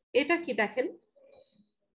 এটা কি দেখেন,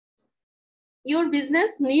 your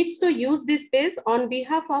business needs to use this page on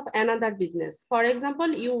behalf of another business. For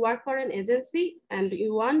example, you work for an agency and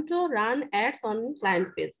you want to run ads on client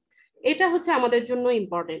page. এটা হচ্ছে আমাদের জন্য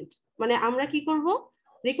important. মানে আমরা কি করব,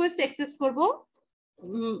 রিকোয়েস্ট অ্যাক্সেস করব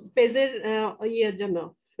পেজের ইয়ের জন্য,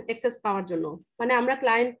 অ্যাক্সেস পাওয়ার জন্য, মানে আমরা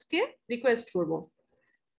ক্লায়েন্টকে রিকোয়েস্ট করব।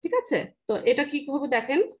 ঠিক আছে। তো এটা কি করব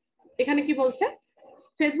দেখেন, এখানে কি বলছে,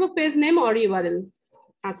 Facebook page name or URL.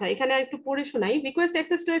 আচ্ছা, এখানে একটু পড়ে শোনাই, request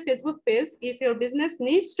access to A Facebook page if your business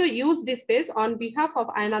needs to use this page on behalf of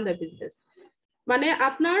another business. মানে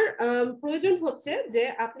আপনার প্রয়োজন হচ্ছে যে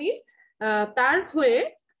আপনি তার হয়ে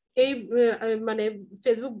এই মানে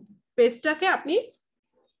ফেসবুক পেজটাকে আপনি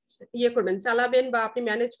ইয়ে করবেন, চালাবেন বা আপনি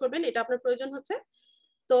ম্যানেজ করবেন, এটা আপনার প্রয়োজন হচ্ছে।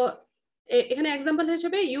 তো এখানে এক্সাম্পল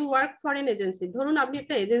হিসেবে you work for N agency, ধরুন আপনি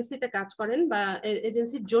একটা এজেন্সিতে কাজ করেন বা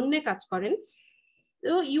এজেন্সির জন্য কাজ করেন।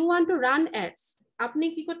 তো you want to run ads, আপনি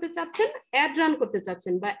কি করতে চাচ্ছেন, অ্যাড রান করতে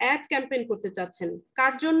চাচ্ছেন বা অ্যাড ক্যাম্পেইন করতে চাচ্ছেন।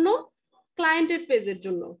 কার জন্য, ক্লায়েন্টের পেজের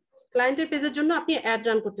জন্য। ক্লায়েন্টের পেজের জন্য আপনি অ্যাড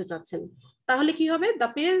রান করতে চাচ্ছেন। তাহলে কি হবে, দ্য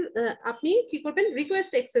পেজ, আপনি কি করবেন,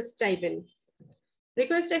 রিকোয়েস্ট অ্যাক্সেস চাইবেন।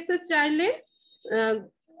 রিকোয়েস্ট অ্যাক্সেস চাইলে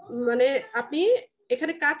মানে আপনি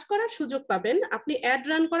এখানে কাজ করার সুযোগ পাবেন, আপনি অ্যাড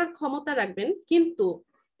রান করার ক্ষমতা রাখবেন, কিন্তু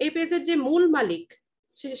এই পেজের যে মূল মালিক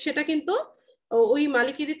সেটা কিন্তু ওই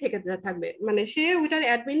মালিকেরই থেকে থাকবে, মানে সে ওইটার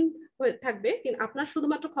অ্যাডমিন থাকবে, কিন্তু আপনার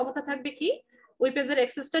শুধুমাত্র ক্ষমতা থাকবে কি, ওই পেজের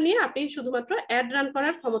অ্যাক্সেসটা নিয়ে আপনি শুধুমাত্র অ্যাড রান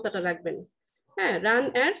করার ক্ষমতাটা রাখবেন। হ্যাঁ, রান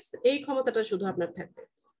অ্যাডস, এই ক্ষমতাটা শুধু আপনার থাকবে।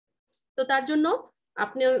 তো তার জন্য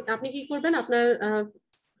আপনি আপনি কি করবেন, আপনার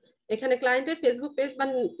এখানে ক্লায়েন্টের ফেসবুক পেজ বা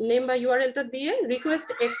নেম বা ইউআরএলটা দিয়ে রিকোয়েস্ট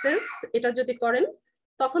অ্যাক্সেস এটা যদি করেন,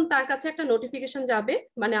 তখন তার কাছে একটা নোটিফিকেশন যাবে,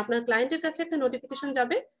 মানে আপনার ক্লায়েন্টের কাছে একটা নোটিফিকেশন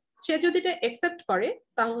যাবে। সে যদি এটা অ্যাকসেপ্ট করে,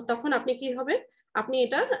 তখন আপনি কি হবে, আপনি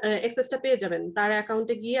এটা অ্যাক্সেসটা পেয়ে যাবেন, তার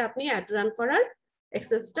অ্যাকাউন্টে গিয়ে আপনি অ্যাড রান করার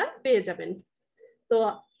অ্যাক্সেসটা পেয়ে যাবেন। তো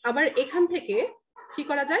আবার এখান থেকে কি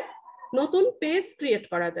করা যায়, নতুন পেজ ক্রিয়েট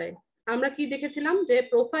করা যায়। আমরা কি দেখেছিলাম যে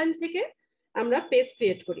প্রোফাইল থেকে আমরা পেজ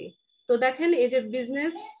ক্রিয়েট করি। তো দেখেন এই যে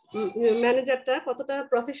বিজনেস ম্যানেজারটা কতটা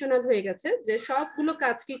প্রফেশনাল হয়ে গেছে, যে সবগুলো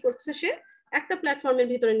কাজ কি করছে, সে একটা প্ল্যাটফর্মের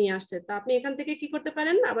ভিতরে নিয়ে আসছে। তো আপনি এখান থেকে কি করতে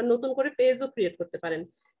পারেন, আবার নতুন করে পেজও ক্রিয়েট করতে পারেন।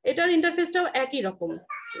 এটার ইন্টারফেসটাও একই রকম,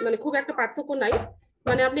 মানে খুব একটা পার্থক্য নাই।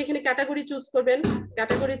 মানে আপনি এখানে ক্যাটাগরি চুজ করবেন,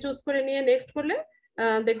 ক্যাটাগরি চুজ করে নিয়ে নেক্সট করলে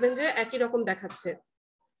দেখবেন যে একই রকম দেখাচ্ছে।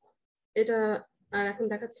 এটা আর এখন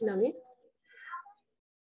দেখাচ্ছি না আমি,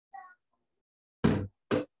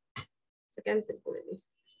 ক্যান্সেল করে দিই।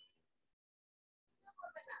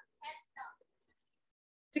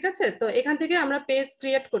 ঠিক আছে। তো এখান থেকে আমরা পেজ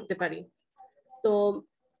ক্রিয়েট করতে পারি। তো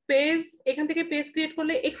পেজ, এখান থেকে পেজ ক্রিয়েট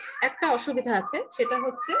করলে একটা অসুবিধা আছে, সেটা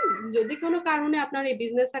হচ্ছে যদি কোনো কারণে আপনার এই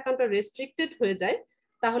বিজনেস অ্যাকাউন্টটা রেস্ট্রিক্টেড হয়ে যায়,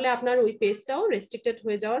 তাহলে আপনার ওই পেজটাও রেস্ট্রিক্টেড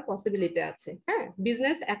হয়ে যাওয়ার পসিবিলিটি আছে। হ্যাঁ,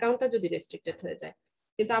 বিজনেস অ্যাকাউন্টটা যদি রেস্ট্রিক্টেড হয়ে যায়,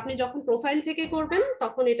 কিন্তু আপনি যখন প্রোফাইল থেকে করবেন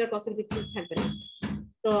তখন এটার পসিবিলিটি থাকবে না।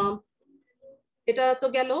 তো এটা তো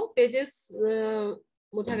গেল পেজেস,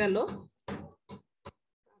 বোঝা গেল।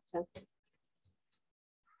 আচ্ছা,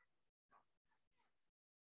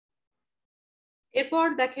 এরপর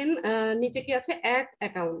দেখেন নিচে কি আছে, অ্যাড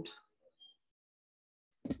অ্যাকাউন্ট।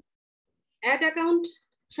 অ্যাড অ্যাকাউন্ট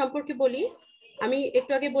সম্পর্কে বলি। আমি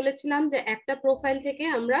একটু আগে বলেছিলাম যে একটা প্রোফাইল থেকে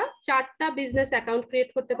আমরা 4টা বিজনেস অ্যাকাউন্ট ক্রিয়েট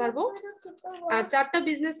করতে পারবো, আর 4টা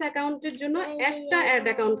বিজনেস অ্যাকাউন্টের জন্য একটা অ্যাড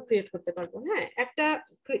অ্যাকাউন্ট ক্রিয়েট করতে পারবো। হ্যাঁ, একটা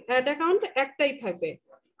অ্যাড অ্যাকাউন্ট একটাই থাকবে,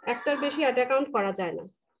 একটার বেশি অ্যাড অ্যাকাউন্ট করা যায় না।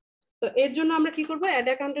 তো এর জন্য আমরা কি করব, অ্যাড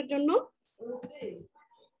অ্যাকাউন্টের জন্য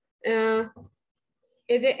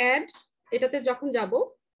এই যে অ্যাড, এটাতে যখন যাব,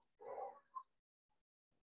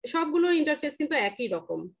 সবগুলোর ইন্টারফেস কিন্তু একই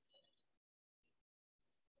রকম।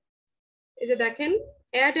 এই যে দেখেন,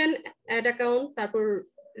 অ্যাড অ্যান অ্যাড অ্যাকাউন্ট, তারপর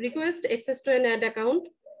request access to an add account.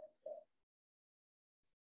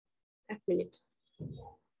 এক মিনিট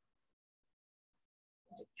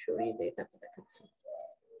সরিয়ে দিয়ে তারপর দেখাচ্ছি।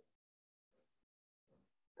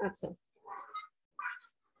 আচ্ছা,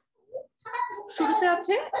 শুরুতে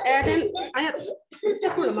আছে অ্যাড অ্যান, আয়াত চেষ্টা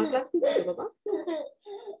করো, আমার ক্লাস নিচ্ছে বাবা।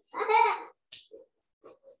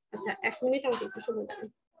 আচ্ছা, এক মিনিট আমাকে একটু সময় দেন।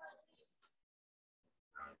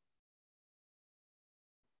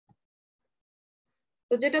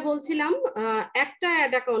 তো যেটা বলছিলাম, একটা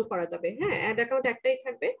অ্যাড অ্যাকাউন্ট করা যাবে। হ্যাঁ, অ্যাড অ্যাকাউন্ট একটাই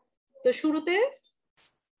থাকবে। তো শুরুতে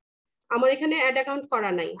আমার এখানে অ্যাড অ্যাকাউন্ট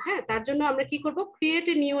করা নাই। হ্যাঁ, তার জন্য আমরা কি করব, ক্রিয়েট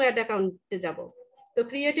এ নিউ অ্যাড অ্যাকাউন্টে যাব। তো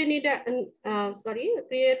create a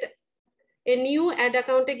create a new add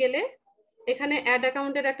অ্যাকাউন্টে গেলে এখানে অ্যাড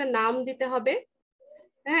অ্যাকাউন্টের একটা নাম দিতে হবে।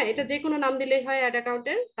 হ্যাঁ, এটা যে কোনো নাম দিলেই হয় অ্যাড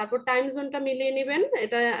অ্যাকাউন্টের। তারপর টাইম জোনটা মিলিয়ে নেবেন,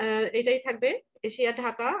 এটা এটাই থাকবে, এশিয়া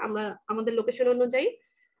ঢাকা, আমরা আমাদের লোকেশন অনুযায়ী।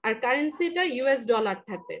 আর কারেন্সিটা ইউএস ডলার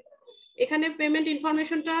থাকবে। এখানে পেমেন্ট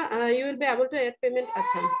ইনফরমেশনটা you will be able to add payment.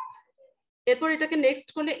 আচ্ছা, এরপর এটাকে নেক্সট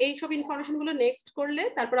করলে, এই সব ইনফরমেশন গুলো নেক্সট করলে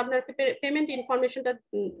তারপর আপনার পেমেন্ট ইনফরমেশনটা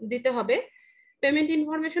দিতে হবে। পেমেন্ট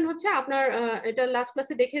ইনফরমেশন হচ্ছে আপনার, এটা লাস্ট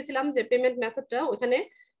ক্লাসে দেখিয়েছিলাম যে পেমেন্ট মেথডটা, ওখানে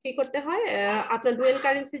কি করতে হয়, আপনার ডুয়েল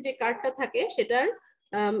কারেন্সি যে কার্ডটা থাকে সেটার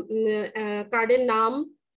কার্ডের নাম,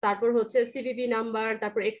 তারপর হচ্ছে সিভিভি নাম্বার,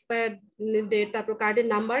 তারপর এক্সপায়ার ডেট, তারপর কার্ডের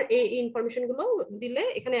নাম্বার, এই ইনফরমেশন গুলো দিলে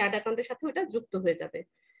এখানে অ্যাড অ্যাকাউন্টের সাথে ওটা যুক্ত হয়ে যাবে।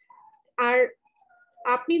 আর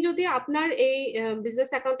আপনি যদি আপনার এই বিজনেস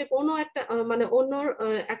অ্যাকাউন্টে কোনো একটা মানে অন্য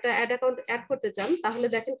একটা অ্যাড অ্যাকাউন্ট অ্যাড করতে চান, তাহলে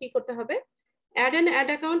দেখেন কি করতে হবে। Add an ad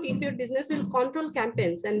account if your business will control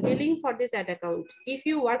campaigns and billing for this ad account. If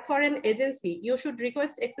you work for an agency, you should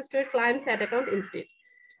request access to your client's ad account instead.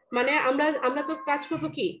 মানে আমরা আমরা তো কাজ করব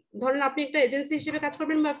কি, ধরেন আপনি একটা এজেন্সি হিসেবে কাজ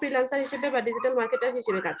করবেন বা ফ্রিল্যান্সার হিসেবে বা ডিজিটাল মার্কেটার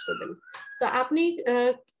হিসেবে কাজ করবেন। তো আপনি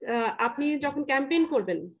আপনি যখন ক্যাম্পেইন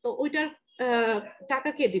করবেন, তো ওইটার টাকা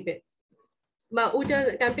কে দিবে, বা ওইটার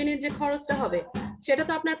ক্যাম্পেইনের যে খরচটা হবে সেটা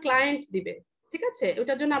তো আপনার ক্লায়েন্ট দিবে। ঠিক আছে,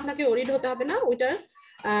 ওইটার জন্য আপনাকে ওরিড হতে হবে না, ওইটার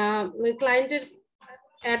ক্লায়েন্টের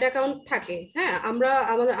অ্যাড অ্যাকাউন্ট থাকে। হ্যাঁ,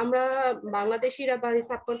 আমরা বাংলাদেশিরা বা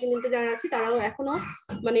সাবকন্টিনেন্টে যারা আছি তারাও এখনো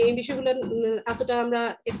মানে এই বিষয়গুলো এতটা আমরা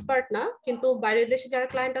এক্সপার্ট না, কিন্তু বাইরের দেশে যারা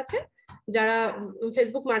ক্লায়েন্ট আছে, যারা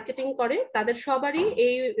ফেসবুক মার্কেটিং করে, তাদের সবারই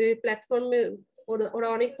এই প্ল্যাটফর্মে ওরা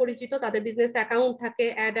অনেক পরিচিত, তাদের বিজনেস অ্যাকাউন্ট থাকে,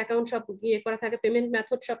 অ্যাড অ্যাকাউন্ট সব ইয়ে করা থাকে, পেমেন্ট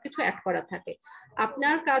মেথড সবকিছু অ্যাড করা থাকে।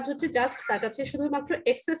 আপনার কাজ হচ্ছে জাস্ট তার কাছে শুধুমাত্র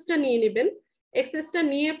এক্সেসটা নিয়ে নেবেন। এক্সেসটা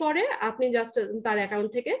নিয়ে পরে আপনি জাস্ট তার অ্যাকাউন্ট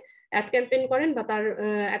থেকে অ্যাড ক্যাম্পেইন করেন বা তার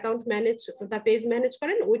অ্যাকাউন্ট ম্যানেজ, তার পেজ ম্যানেজ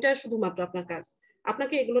করেন, ওইটা শুধুমাত্র আপনার কাজ।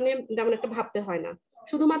 আপনাকে এগুলো নিয়ে তেমন একটা ভাবতে হয় না,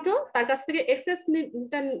 শুধুমাত্র তার কাছ থেকে এক্সেস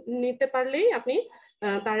নিতে পারলেই আপনি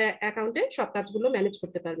তার অ্যাকাউন্টে সব কাজগুলো ম্যানেজ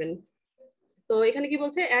করতে পারবেন। তো এখানে কি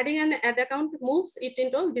বলছে, adding an add account moves it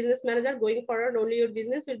into business manager, going forward only your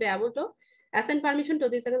business will be able to assign permission to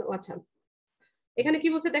this account. আচ্ছা, এখানে কি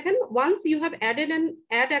বলছে দেখেন, once you have added an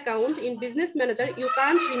add account in business manager you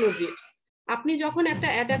can't remove ইট। আপনি যখন একটা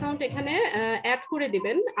add account এখানে add করে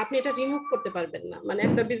দিবেন, আপনি এটা রিমুভ করতে পারবেন না। মানে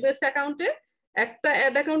একটা বিজনেস অ্যাকাউন্টে একটা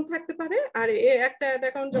অ্যাড অ্যাকাউন্ট থাকতে পারে, আর এই একটা অ্যাড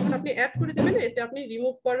অ্যাকাউন্ট যখন আপনি অ্যাড করে দেবেন, এটা আপনি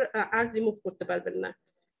আর রিমুভ করতে পারবেন না।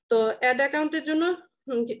 তো অ্যাড অ্যাকাউন্টের জন্য,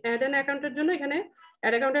 অ্যাড অ্যান অ্যাকাউন্টের জন্য এখানে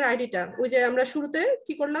অ্যাড অ্যাকাউন্টের আইডিটা, ওই যে আমরা শুরুতে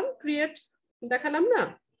কি করলাম, ক্রিয়েট দেখালাম না,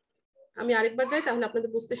 আমি আরেকবার যাই তাহলে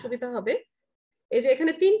আপনাদের বুঝতে সুবিধা হবে। এই যে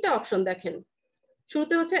এখানে 3টা অপশন দেখেন,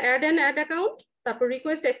 শুরুতে হচ্ছে অ্যাড অ্যান অ্যাড অ্যাকাউন্ট, তারপর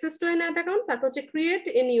request access to an add account, তারপর হচ্ছে create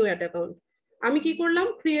a new add account. আমি কি করলাম,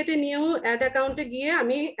 ক্রিয়েট এ নিউ অ্যাড অ্যাকাউন্টে গিয়ে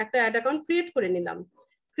আমি একটা অ্যাড অ্যাকাউন্ট ক্রিয়েট করে নিলাম।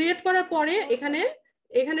 ক্রিয়েট করার পরে এখানে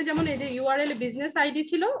এখানে যেমন এই যে ইউআরএল বিজনেস আইডি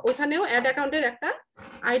ছিল, ওখানেও অ্যাড অ্যাকাউন্টের একটা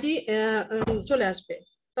আইডি চলে আসবে।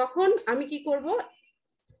 তখন আমি কি করব,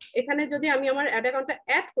 এখানে যদি আমি আমার অ্যাড অ্যাকাউন্টটা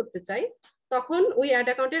অ্যাড করতে চাই, তখন ওই অ্যাড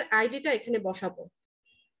অ্যাকাউন্টের আইডিটা এখানে বসাবো।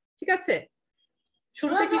 ঠিক আছে,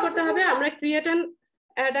 শুরুতে কি করতে হবে, আমরা ক্রিয়েট অ্যান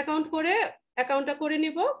অ্যাড অ্যাকাউন্ট করে অ্যাকাউন্টটা করে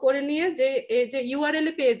নিব, করে নিয়ে যে এই যে ইউআরএল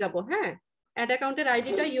এ পেয়ে যাব, হ্যাঁ অ্যাড অ্যাকাউন্টের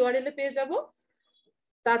আইডিটা ইউআরএল এ পেয়ে যাব।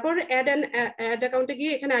 তারপর অ্যাড অ্যাকাউন্টে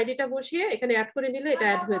গিয়ে এখানে আইডিটা বসিয়ে এখানে অ্যাড করে নিলে এটা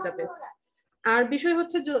অ্যাড হয়ে যাবে। আর বিষয়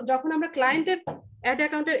হচ্ছে যখন আমরা ক্লায়েন্টের অ্যাড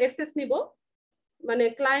অ্যাকাউন্টের অ্যাক্সেস নিব, মানে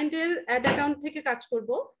ক্লায়েন্টের অ্যাড অ্যাকাউন্ট থেকে কাজ করব,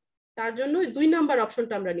 তার জন্য 2 নাম্বার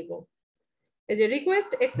অপশনটা আমরা নিব, এই যে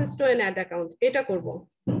request access to an add account, এটা করব।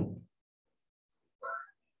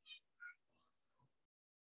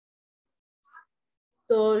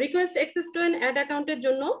 তো request access to an add অ্যাকাউন্টের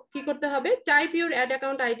জন্য কি করতে হবে, type your add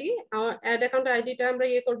account ID. Add account আইডিটা আমরা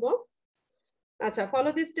করব। আচ্ছা, follow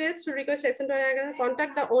this steps to request access to an account,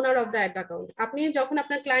 contact the owner of the add account. আপনি যখন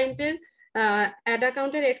আপনার ক্লায়েন্টের অ্যাড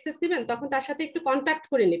অ্যাকাউন্টের অ্যাক্সেস দিবেন, তখন তার সাথে একটু কন্ট্যাক্ট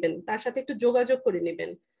করে নেবেন, তার সাথে একটু যোগাযোগ করে নেবেন।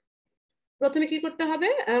 প্রথমে কি করতে হবে,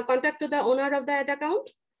 contact to the owner of the add account,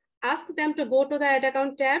 ask them to go to the add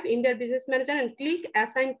account tab in their business manager and click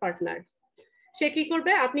assign partner. সে কি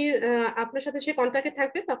করবে, আপনি আপনার সাথে সে কন্ট্যাক্টে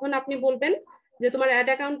থাকবে, তখন আপনি বলবেন যে তোমার অ্যাড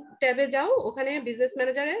অ্যাকাউন্ট ট্যাবে যাও, ওখানে বিজনেস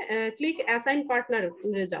ম্যানেজারে ক্লিক অ্যাসাইন পার্টনার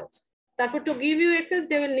যাও। তারপর to give you access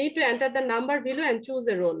they will need to enter the number below and choose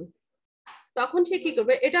a role. তখন সে কি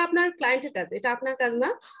করবে, এটা আপনার ক্লায়েন্টের কাজ, এটা আপনার কাজ না।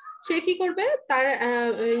 সে কি করবে, তার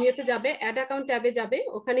ইয়েতে যাবে, অ্যাড অ্যাকাউন্ট ট্যাবে যাবে,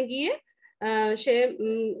 ওখানে গিয়ে সে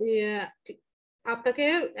আপনাকে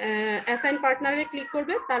অ্যাসাইন পার্টনারে ক্লিক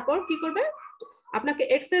করবে। তারপর কি করবে, আপনাকে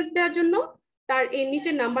অ্যাক্সেস দেওয়ার জন্য তার এই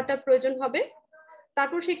নিচের নাম্বারটার প্রয়োজন হবে।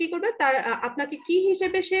 তারপর সে কি করবে, তার আপনাকে কি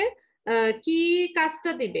হিসেবে সে কি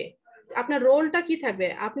কাজটা দিবে, আপনার রোলটা কি থাকবে,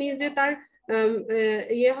 আপনি যে তার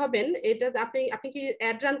ইয়ে হবেন, এটা আপনি আপনি কি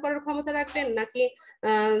অ্যাড রান করার ক্ষমতা রাখবেন, নাকি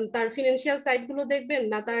তার ফিনান্সিয়াল সাইট গুলো দেখবেন,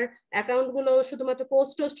 না তার অ্যাকাউন্ট গুলো শুধুমাত্র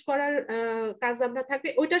পোস্ট টোস্ট করার কাজ আপনার থাকবে,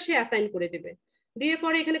 ওইটা সে অ্যাসাইন করে দিবে। দিয়ে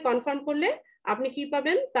পরে এখানে কনফার্ম করলে আপনি কি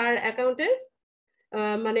পাবেন, তার অ্যাকাউন্টের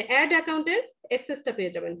মানে অ্যাড অ্যাকাউন্টের অ্যাক্সেসটা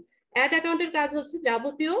পেয়ে যাবেন। অ্যাড অ্যাকাউন্টের কাজ হচ্ছে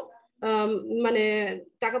যাবতীয় মানে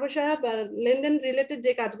টাকা পয়সা বা লেনদেন রিলেটেড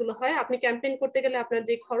যে কাজগুলো হয়, আপনি ক্যাম্পেইন করতে গেলে আপনার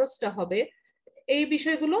যে খরচটা হবে, এই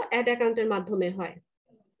বিষয়গুলো অ্যাড অ্যাকাউন্টের মাধ্যমে হয়।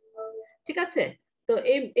 ঠিক আছে, তো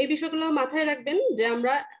এই বিষয়গুলো মাথায় রাখবেন যে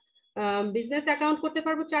আমরা বিজনেস অ্যাকাউন্ট করতে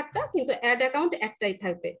পারবো 4টা, কিন্তু অ্যাড অ্যাকাউন্ট একটাই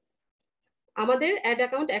থাকবে। আমাদের অ্যাড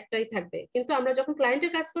অ্যাকাউন্ট একটাই থাকবে, কিন্তু আমরা যখন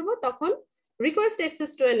ক্লায়েন্টের কাজ করব তখন request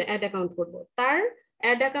access to an add account করব, তার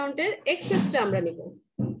অ্যাড অ্যাকাউন্টের অ্যাক্সেসটা আমরা নিব।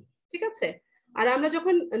 ঠিক আছে, আর আমরা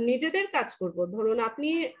যখন নিজেদের কাজ করব, ধরুন আপনি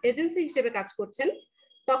এজেন্সি হিসেবে কাজ করছেন,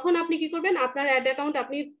 তখন আপনি কি করবেন, আপনার অ্যাড অ্যাকাউন্ট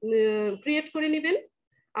আপনি ক্রিয়েট করে নেবেন।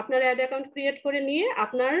 আপনার অ্যাড অ্যাকাউন্ট ক্রিয়েট করে নিয়ে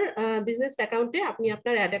আপনার বিজনেস অ্যাকাউন্টে আপনি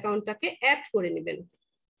আপনার অ্যাড অ্যাকাউন্টটাকে অ্যাড করে নেবেন।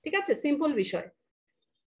 ঠিক আছে, সিম্পল বিষয়।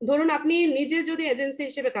 ধরুন আপনি নিজে যদি এজেন্সি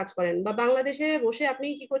হিসেবে কাজ করেন, বা বাংলাদেশে বসে আপনি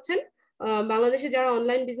কি করছেন, বাংলাদেশে যারা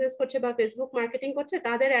অনলাইন বিজনেস করছে বা ফেসবুক মার্কেটিং করছে,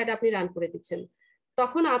 তাদের অ্যাড আপনি রান করে দিচ্ছেন,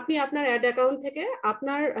 তখন আপনি আপনার অ্যাড অ্যাকাউন্ট থেকে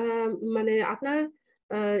আপনার মানে আপনার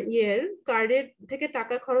ইয়ের কার্ডের থেকে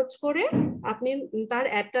টাকা খরচ করে আপনি তার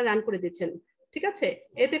অ্যাডটা রান করে দিচ্ছেন। ঠিক আছে,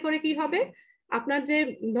 এতে করে কি হবে, আপনার যে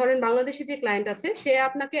ধরেন বাংলাদেশে যে ক্লায়েন্ট আছে, সে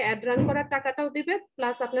আপনাকে অ্যাড রান করার টাকাটাও দিবে,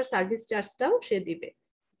 প্লাস আপনার সার্ভিস চার্জটাও সে দিবে।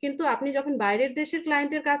 কিন্তু আপনি যখন বাইরের দেশের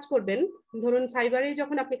ক্লায়েন্টের কাজ করবেন, ধরুন ফাইবারেই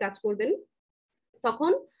যখন আপনি কাজ করবেন,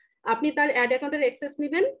 তখন আপনি তার অ্যাড অ্যাকাউন্টের অ্যাক্সেস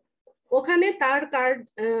নেবেন, ওখানে তার কার্ড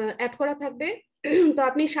অ্যাড করা থাকবে। তো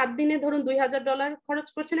আপনি 7 দিনে ধরুন $2000 খরচ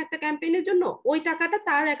করছেন একটা ক্যাম্পেইনের জন্য, ওই টাকাটা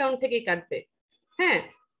তার অ্যাকাউন্ট থেকেই কাটবে। হ্যাঁ,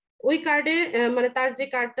 ওই কার্ডে মানে তার যে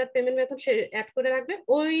কার্ডটার পেমেন্ট মেথড সে অ্যাড করে রাখবে,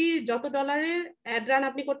 ওই যত ডলারের অ্যাড রান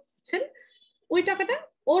আপনি করছেন, ওই টাকাটা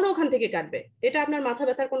ওর ওখান থেকে কাটবে। এটা আপনার মাথা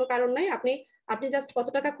ব্যথার কোনো কারণ নাই। আপনি আপনি জাস্ট কত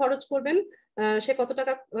টাকা খরচ করবেন, সে কত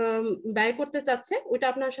টাকা ব্যয় করতে চাচ্ছে, ওইটা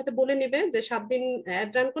আপনার সাথে বলে নিবে, যে 7 দিন অ্যাড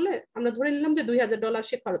রান করলে আমরা ধরে নিলাম যে $2000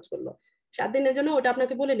 সে খরচ করলো 7 দিনের জন্য, ওটা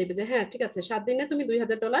আপনাকে বলে নিবে যে হ্যাঁ ঠিক আছে, 7 দিনে তুমি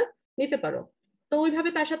 $2000 নিতে পারো। তো ওইভাবে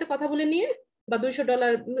তার সাথে কথা বলে নিয়ে, বা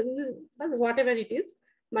 $200 হোয়াট এভার ইট ইজ,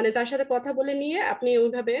 মানে তার সাথে কথা বলে নিয়ে আপনি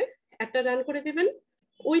ওইভাবে একটা রান করে দিবেন,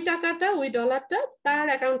 ওই টাকাটা ওই ডলারটা তার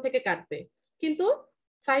অ্যাকাউন্ট থেকে কাটবে। কিন্তু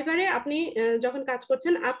ফাইবারে আপনি যখন কাজ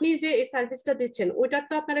করছেন, আপনি যে এই সার্ভিসটা দিচ্ছেন, ওইটার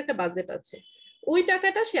তো আপনার একটা বাজেট আছে, ওই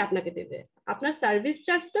টাকাটা সে আপনাকে দেবে, আপনার সার্ভিস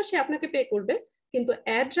চার্জটা সে আপনাকে পে করবে, কিন্তু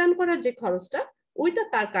অ্যাড রান করার যে খরচটা, ওইটা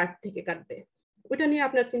তার কার্ড থেকে কাটবে। ওইটা নিয়ে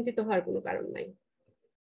আপনার চিন্তিত হওয়ার কোনো কারণ নাই।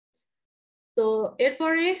 তো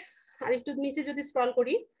এরপরে আরেকটু নিচে যদি স্ক্রল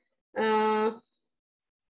করি,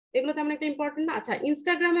 এগুলো তেমন একটা ইম্পর্টেন্ট না। আচ্ছা,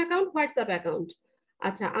 ইনস্টাগ্রাম অ্যাকাউন্ট, হোয়াটসঅ্যাপ অ্যাকাউন্ট।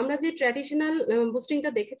 আচ্ছা, আমরা যে ট্র্যাডিশনাল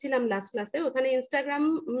বুস্টিংটা দেখেছিলাম লাস্ট ক্লাসে, ওখানে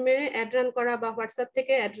ইনস্টাগ্রামে অ্যাড রান করা বা হোয়াটসঅ্যাপ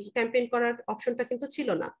থেকে অ্যাড ক্যাম্পেইন করার অপশনটা কিন্তু ছিল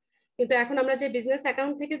না। কিন্তু এখন আমরা যে বিজনেস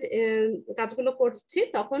অ্যাকাউন্ট থেকে কাজগুলো করছি,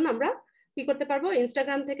 তখন আমরা কি করতে পারবো,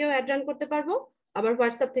 ইনস্টাগ্রাম থেকেও অ্যাড রান করতে পারবো, আবার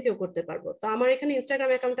হোয়াটসঅ্যাপ থেকেও করতে পারবো। তো আমার এখানে ইনস্টাগ্রাম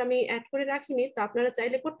অ্যাকাউন্ট আমি অ্যাড করে রাখিনি, তো আপনারা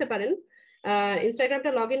চাইলে করতে পারেন।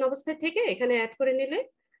 ইনস্টাগ্রামটা লগ ইন অবস্থায় থেকে এখানে অ্যাড করে নিলে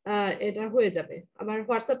এটা হয়ে যাবে। আবার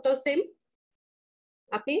হোয়াটসঅ্যাপটাও সেম,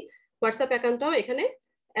 আপনি হোয়াটসঅ্যাপ অ্যাকাউন্টটাও এখানে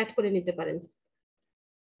অ্যাড করে নিতে পারেন।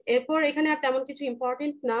 এরপর এখানে আর তেমন কিছু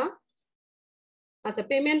ইম্পর্টেন্ট না। আচ্ছা,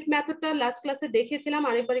 পেমেন্ট মেথডটা লাস্ট ক্লাসে দেখিয়েছিলাম,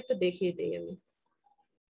 আরেকবার একটু দেখিয়ে দিই আমি।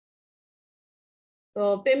 তো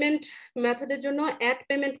পেমেন্ট মেথডের জন্য অ্যাড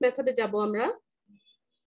পেমেন্ট মেথডে যাব আমরা।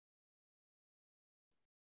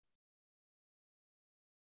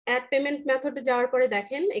 অ্যাড পেমেন্ট মেথডে যাওয়ার পরে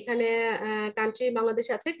দেখেন এখানে কান্ট্রি বাংলাদেশ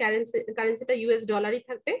আছে, কারেন্সিটা ইউএস ডলারই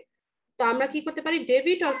থাকবে। তো আমরা কি করতে পারি,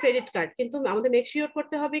 ডেবিট অর ক্রেডিট কার্ড, কিন্তু আমাদের মেক শিওর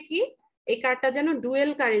করতে হবে কি এই কার্ডটা যেন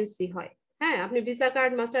ডুয়েল কারেন্সি হয়। হ্যাঁ, আপনি visa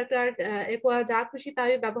card, master card, aqua যা খুশি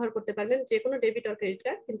তাই ব্যবহার করতে পারবেন, যে কোনো ডেবিট অর ক্রেডিট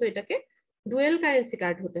কার্ড, কিন্তু এটাকে ডুয়েল কারেন্সি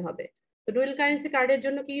কার্ড হতে হবে। তো ডুয়েল কারেন্সি কার্ডের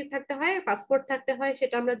জন্য কি থাকতে হয়, পাসপোর্ট থাকতে হয়,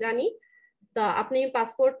 সেটা আমরা জানি। তা আপনি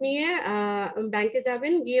পাসপোর্ট নিয়ে ব্যাংকে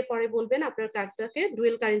যাবেন, গিয়ে পরে বলবেন আপনার কার্ডটাকে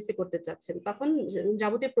ডুয়েল কারেন্সি করতে চাচ্ছেন, তখন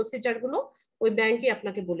যাবতীয় প্রসিজার গুলো ওই ব্যাংকই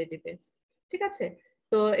আপনাকে বলে দিবে। ঠিক আছে,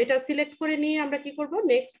 তো এটা সিলেক্ট করে নিয়ে আমরা কি করব,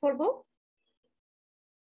 নেক্সট করব।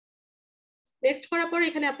 নেক্সট করার পর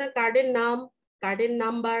এখানে আপনার কার্ডের নাম, কার্ডের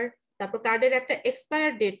নাম্বার, তারপর কার্ডের একটা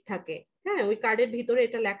এক্সপায়ার ডেট থাকে। হ্যাঁ, ওই কার্ডের ভিতরে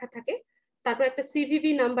এটা লেখা থাকে। তারপর একটা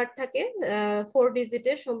সিভিভি নাম্বার থাকে 4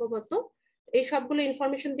 ডিজিটের সম্ভবত। এই সবগুলো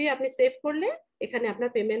ইনফরমেশন দিয়ে আপনি সেভ করলে এখানে আপনার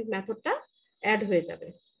পেমেন্ট মেথডটা অ্যাড হয়ে যাবে।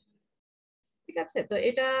 ঠিক আছে, তো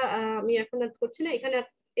এটা আমি এখন আর করছি না। এখানে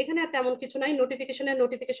আর তেমন কিছু নাই,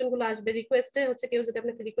 নোটিফিকেশন গুলো আসবে, রিকোয়েস্টে হচ্ছে কেউ যদি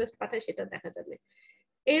আপনাকে রিকোয়েস্ট পাঠায় সেটা দেখা যাবে।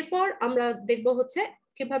 এরপর আমরা দেখব হচ্ছে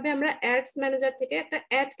কিভাবে আমরা অ্যাডস ম্যানেজার থেকে একটা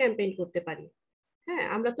অ্যাড ক্যাম্পেইন করতে পারি। হ্যাঁ,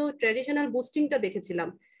 আমরা তো ট্র্যাডিশনাল বুস্টিংটা দেখেছিলাম,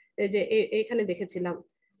 যে এখানে দেখেছিলাম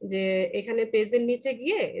যে এখানে পেজের নিচে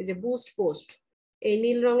গিয়ে যে বুস্ট পোস্ট, এই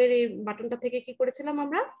নীল রঙের এই বাটনটা থেকে কি করেছিলাম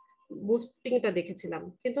আমরা, বুস্টিংটা দেখেছিলাম।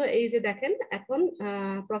 কিন্তু এই যে দেখেন এখন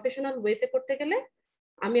প্রফেশনাল ওয়েতে করতে গেলে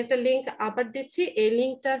আমি একটা লিংক আবার দিচ্ছি, এই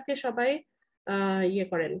লিংকটাকে সবাই ইয়ে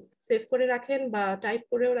করেন, সেভ করে রাখেন বা টাইপ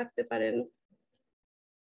করেও রাখতে পারেন।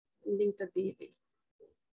 লিংকটা দিয়ে দিই।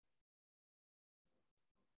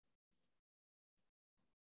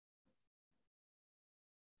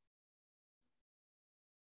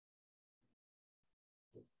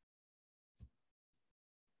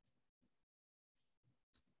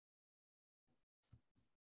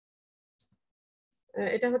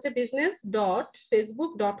 এটা হচ্ছে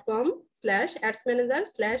business.facebook.com/ads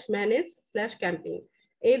manager/manage/campaign,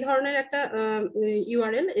 এই ধরনের একটা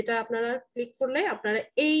ইউআরএল। এটা আপনারা ক্লিক করলে আপনারা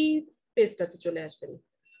এই পেজটাতে চলে আসবেন।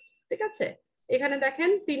 ঠিক আছে, এখানে দেখেন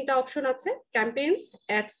 3টা অপশন আছে, ক্যাম্পেইনস,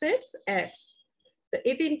 অ্যাডসেটস, অ্যাডস। তো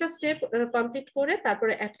এই 3টা স্টেপ কমপ্লিট করে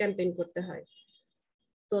তারপরে অ্যাড ক্যাম্পেইন করতে হয়।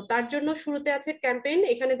 তো তার জন্য শুরুতে আছে ক্যাম্পেইন,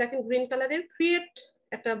 এখানে দেখেন গ্রিন কালারের ক্রিয়েট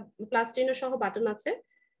একটা প্লাস চিহ্ন সহ বাটন আছে,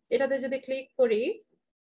 এটাতে যদি ক্লিক করি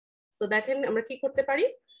তো দেখেন আমরা কি করতে পারি,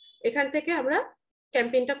 এখান থেকে আমরা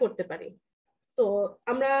ক্যাম্পেইনটা করতে পারি। তো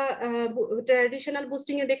আমরা ট্র্যাডিশনাল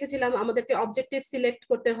বুস্টিং এ দেখেছিলাম আমাদেরকে অবজেক্টিভ সিলেক্ট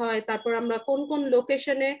করতে হয়, তারপর আমরা কোন কোন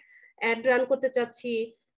লোকেশনে অ্যাড রান করতে চাচ্ছি,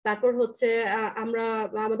 তারপর হচ্ছে আমরা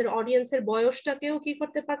আমাদের অডিয়েন্সের বয়সটাকেও কি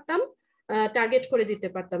করতে পারতাম, টার্গেট করে দিতে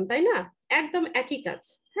পারতাম, তাই না? একদম একই কাজ।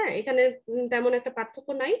 হ্যাঁ, এখানে তেমন একটা পার্থক্য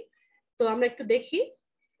নাই। তো আমরা একটু দেখি,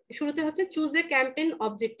 শুরুতে হচ্ছে চুজ এ ক্যাম্পেইন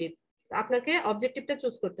অবজেক্টিভ, আপনাকে অবজেক্টিভটা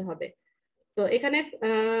চুজ করতে হবে। তো এখানে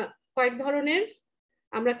কয়েক ধরনের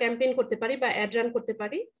আমরা ক্যাম্পেইন করতে পারি বা অ্যাড রান করতে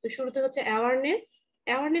পারি। তো শুরুতে হচ্ছে অ্যাওয়ারনেস।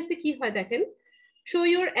 অ্যাওয়ারনেসে কি হয় দেখেন, show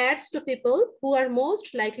your ads two people who R most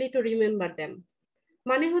likely to remember them.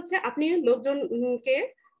 মানে হচ্ছে আপনি লোকজনকে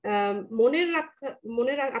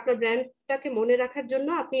আপনার ব্র্যান্ডটাকে মনে রাখার জন্য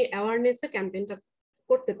আপনি অ্যাওয়ারনেস ক্যাম্পেইনটা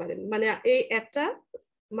করতে পারেন। মানে এই অ্যাডটা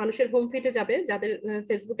মানুষের হোম ফিডে যাবে, যাদের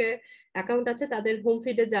ফেসবুকে অ্যাকাউন্ট আছে তাদের হোম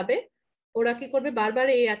ফিডে যাবে, ওরা কি করবে, বারবার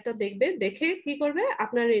এই অ্যাডটা দেখবে, দেখে কি করবে,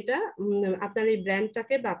 আপনার এটা আপনার এই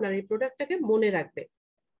ব্র্যান্ডটাকে বা আপনার এই প্রোডাক্টটাকে মনে রাখবে।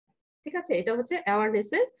 ঠিক আছে, এটা হচ্ছে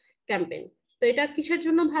অ্যাওয়ারনেস এর ক্যাম্পেইন। তো এটা কিসের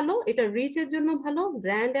জন্য ভালো, এটা রিচের জন্য ভালো,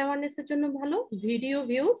 ব্র্যান্ড অ্যাওয়ারনেস এর জন্য ভালো, ভিডিও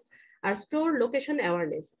ভিউজ আর স্টোর লোকেশন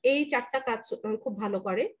অ্যাওয়ারনেস, এই 4টা কাজ খুব ভালো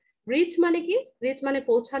করে। রিচ মানে কি, রিচ মানে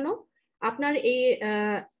পৌঁছানো। আপনার এই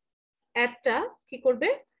অ্যাডটা কি করবে,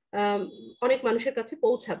 অনেক মানুষের কাছে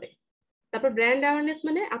পৌঁছাবে। তারপর ব্র্যান্ড অ্যাওয়ারনেস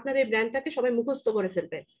মানে আপনার এই ব্র্যান্ডটাকে সবাই মুখস্থ করে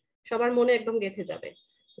ফেলবে, সবার মনে একদম গেঁথে যাবে।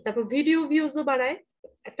 তারপর ভিডিও ভিউজও বাড়ায়,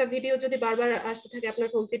 একটা ভিডিও যদি বারবার আসতে থাকে আপনার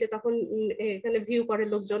হোম ফিডে তখন এখানে ভিউ করে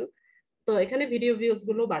লোকজন, তো এখানে ভিডিও ভিউজ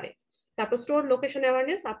গুলো বাড়ে। তারপর স্টোর লোকেশন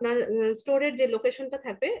অ্যাওয়ারনেস, আপনার স্টোরের যে লোকেশনটা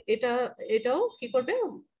থাকবে এটাও কি করবে,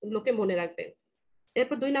 লোকে মনে রাখবে।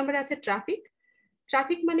 এরপর 2 নম্বরে আছে ট্রাফিক।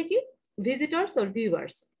 ট্রাফিক মানে কি, ভিজিটরস অর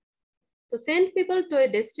ভিউয়ার্স। তো send people to A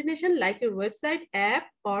destination like your website, app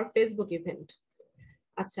or Facebook event.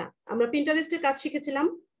 আচ্ছা, আমরা পিন্টারেস্টের কাজ শিখেছিলাম।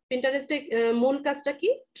 পিন্টারেস্টের মূল কাজটা কি?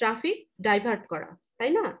 ট্রাফিক ডাইভার্ট করা,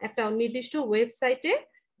 তাই না? একটা নির্দিষ্ট ওয়েবসাইটে,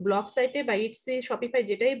 ব্লগ সাইটে বা ইটসি, শপিফাই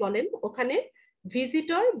যেটাই বলেন, ওখানে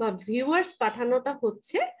ভিজিটর বা ভিউয়ার্স পাঠানোটা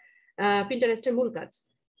হচ্ছে পিন্টারেস্টের মূল কাজ।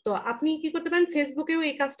 তো আপনি কি করতে পারেন? ফেসবুকেও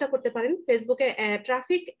এই কাজটা করতে পারেন। ফেসবুকে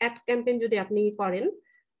ট্রাফিক অ্যাড ক্যাম্পেইন যদি আপনি করেন,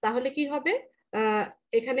 তাহলে কি হবে? আহ,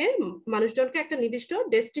 এখানে মানুষজনকে একটা নির্দিষ্ট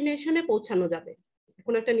ডেস্টিনেশনে পৌঁছানো যাবে।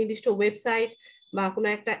 কোনো একটা নির্দিষ্ট ওয়েবসাইট বা কোনো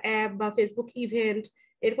একটা অ্যাপ বা ফেসবুক ইভেন্ট,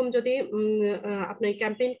 এরকম যদি আপনি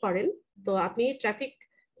ক্যাম্পেইন করেন, তো আপনি ট্রাফিক,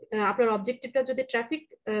 আপনার অবজেক্টিভটা যদি ট্রাফিক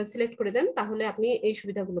সিলেক্ট করে দেন, তাহলে আপনি এই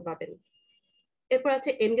সুবিধাগুলো পাবেন। এরপর আছে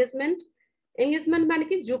এনগেজমেন্ট। এনগেজমেন্ট মানে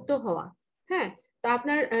কি? যুক্ত হওয়া। হ্যাঁ, তো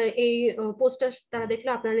আপনার এই পোস্টটা তারা দেখলো,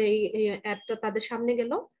 আপনার এই অ্যাডটা তাদের সামনে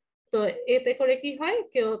গেল। তো এতে করে কি হয়?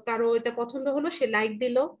 কেউ কারো এটা পছন্দ হলো, সে লাইক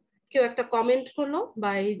দিল, কেউ একটা কমেন্ট করলো,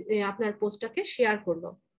 বা এই আপনার পোস্টটাকে শেয়ার করলো।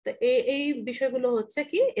 তো এই বিষয়গুলো হচ্ছে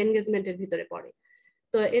কি এনগেজমেন্টের ভিতরে পড়ে।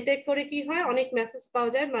 তো এতে করে কি হয়? অনেক মেসেজ পাওয়া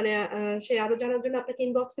যায়, মানে সে আরো জানার জন্য আপনাকে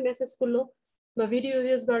ইনবক্সে মেসেজ করলো বা ভিডিও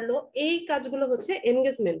ভিউজ বাড়লো। এই কাজগুলো হচ্ছে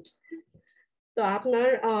এনগেজমেন্ট। তো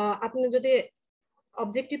আপনি যদি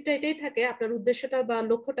অবজেক্টিভটা এটাই থাকে, আপনার উদ্দেশ্যটা বা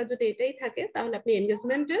লক্ষ্যটা যদি এটাই থাকে, তাহলে আপনি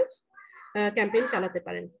এনগেজমেন্টের ক্যাম্পেইন চালাতে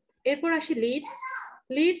পারেন। এরপর আসি লিডস।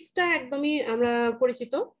 লিডসটা একদমই আমরা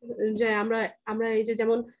পরিচিত, যে আমরা আমরা এই যে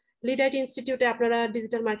যেমন লিডাইট ইনস্টিটিউটে আপনারা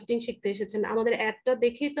ডিজিটাল মার্কেটিং শিখতে এসেছেন, আমাদের অ্যাডটা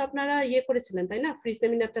দেখেই তো আপনারা ইয়ে করেছিলেন, তাই না? ফ্রি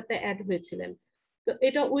সেমিনারটাতে অ্যাড হয়েছিলেন। তো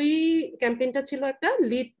এটা ওই ক্যাম্পেইনটা ছিল একটা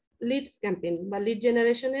লিডস ক্যাম্পেইন বা লিড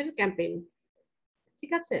জেনারেশনের ক্যাম্পেইন।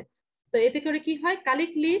 ঠিক আছে? তো এতে করে কি হয়?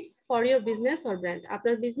 Collect Leeds for your business or brand.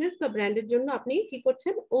 আপনার বিজনেস বা ব্র্যান্ডের জন্য আপনি কি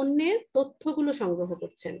করছেন? অন্যের তথ্যগুলো সংগ্রহ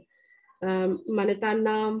করছেন। মানে তার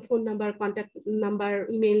নাম, phone number, contact number,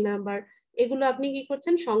 email number, এগুলো আপনি কি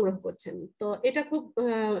করছেন? সংগ্রহ করছেন। তো এটা খুব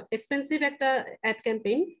এক্সপেন্সিভ একটা অ্যাড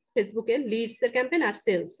ক্যাম্পেইন। ফেসবুকে লিডস এর ক্যাম্পেইন আর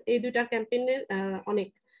সেলস, এই দুইটা ক্যাম্পেইনের অনেক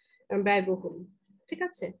ব্যয়বহুল। ঠিক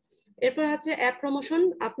আছে? এরপর আছে অ্যাপ প্রমোশন।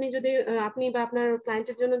 আপনি যদি আপনি বা আপনার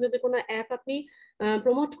ক্লায়েন্টের জন্য যদি কোনো অ্যাপ আপনি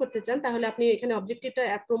প্রমোট করতে চান, তাহলে আপনি এখানে অবজেক্টিভটা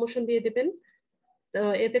অ্যাপ প্রমোশন দিয়ে দেবেন।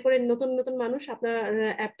 এতে করে নতুন নতুন মানুষ আপনার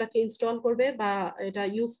অ্যাপটাকে ইনস্টল করবে বা এটা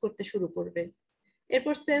ইউজ করতে শুরু করবে।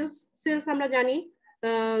 এরপর সেলস। সেলস আমরা জানি,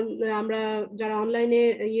 আহ, আমরা যারা অনলাইনে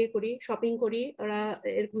ইয়ে করি, শপিং করি, ওরা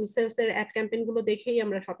এরকম সেলস এর অ্যাড ক্যাম্পেইন গুলো দেখেই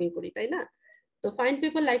আমরা শপিং করি, তাই না? তো find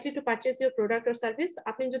people likely to purchase your product or service.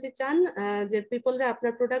 আপনি যদি চান যে পিপলরা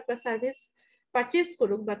আপনার প্রোডাক্ট বা সার্ভিস পারচেজ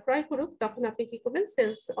করুক বা ক্রয় করুক, তখন আপনি কি করবেন?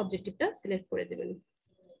 সেলস অবজেক্টিভটা সিলেক্ট করে দেবেন।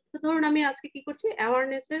 তো ধরুন আমি আজকে কি করছি?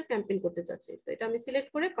 অ্যাওয়ারনেস এর ক্যাম্পেইন করতে চাচ্ছি, তো এটা আমি সিলেক্ট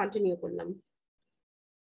করে কন্টিনিউ করলাম।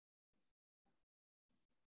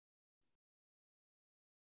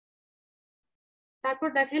 তারপর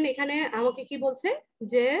দেখেন এখানে আমাকে কি বলছে,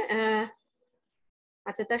 যে আহ,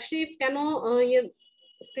 আচ্ছা তাশরিফ, কেন ইয়ে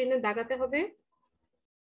স্ক্রিনে দাগাতে হবে?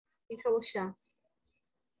 কি সমস্যা?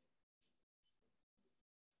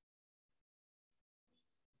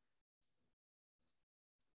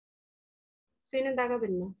 স্ক্রিনে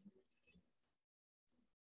দাগাবেন না।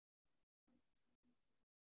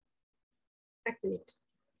 এক মিনিট।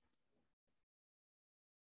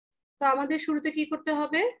 তো আমাদের শুরুতে কি করতে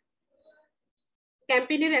হবে?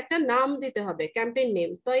 ক্যাম্পেইনের একটা নাম দিতে হবে, ক্যাম্পেইন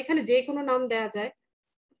নেম। তো এখানে যে কোনো নাম দেওয়া যায়।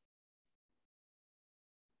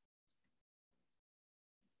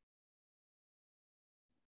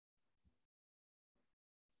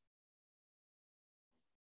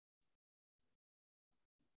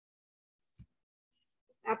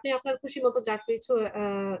 আপনি আপনার খুশি মতো যা কিছু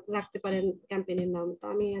রাখতে পারেন ক্যাম্পেইনের নাম। তো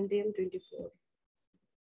আমি LDM24,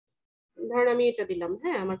 ধরুন আমি এটা দিলাম।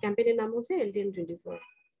 হ্যাঁ, আমার ক্যাম্পেইনের নাম হচ্ছে LDM24।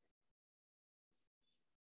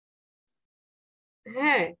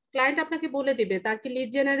 হ্যাঁ, ক্লায়েন্ট আপনাকে বলে দিবে তার কি লিড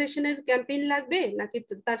জেনারেশনের ক্যাম্পেইন লাগবে, নাকি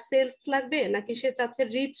তার সেলস লাগবে, নাকি সে চাচ্ছে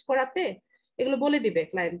রিচ করাতে, এগুলো বলে দিবে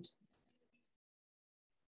ক্লায়েন্ট।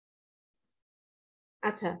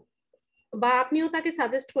 আচ্ছা, বা আপনিও তাকে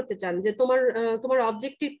সাজেস্ট করতে চান যে তোমার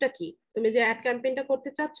অবজেক্টিভটা কি? তুমি যে অ্যাড ক্যাম্পেইনটা করতে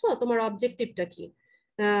চাচ্ছ, তোমার অবজেক্টিভটা কি?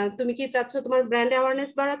 তুমি কি চাচ্ছ তোমার ব্র্যান্ড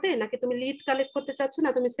অ্যাওয়ারনেস বাড়াতে, নাকি তুমি লিড কালেক্ট করতে চাচ্ছ, না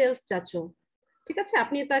তুমি সেলস চাচ্ছ? ঠিক আছে,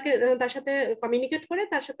 আপনি তার সাথে কমিউনিকেট করে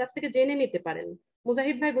তার কাছ থেকে জেনে নিতে পারেন।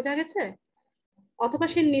 মুজাহিদ ভাই, বোঝা গেছে? অথবা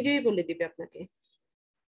সে নিজেই বলে দিবে আপনাকে।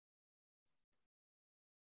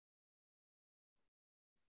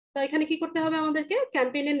 তো এখানে কি করতে হবে? আমাদেরকে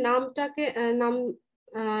ক্যাম্পেইনের নামটাকে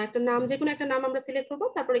একটা নাম, যে কোনো একটা নাম আমরা সিলেক্ট করবো।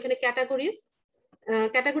 তারপর এখানে ক্যাটাগরিজ।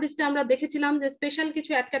 ক্যাটাগরিজটা আমরা দেখেছিলাম যে স্পেশাল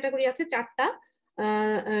কিছু অ্যাড ক্যাটাগরি আছে 4টা।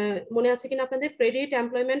 মনে আছে কিনা আপনাদের? ক্রেডিট,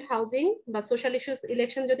 এমপ্লয়মেন্ট, হাউজিং বা সোশ্যাল ইস্যুস,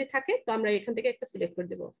 ইলেকশন যদি থাকে, তো আমরা এখান থেকে একটা সিলেক্ট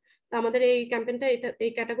করে দেবো। তো আমাদের এই ক্যাম্পেইনটা এটা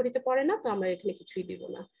এই ক্যাটাগরিতে পড়ে না, তো আমরা এখানে কিছুই দিব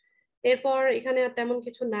না। এরপর এখানে আর তেমন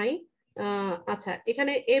কিছু নাই। আচ্ছা,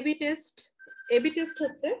 এখানে এবি টেস্ট। এবি টেস্ট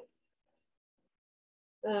হচ্ছে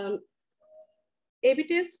এবি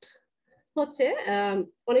টেস্ট হচ্ছে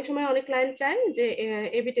অনেক সময় অনেক ক্লায়েন্ট চায় যে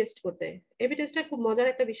এবি টেস্ট করতে। এবি টেস্টটা খুব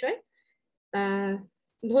মজার একটা বিষয়। আহ,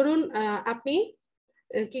 ধরুন আপনি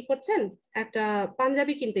কি করছেন, একটা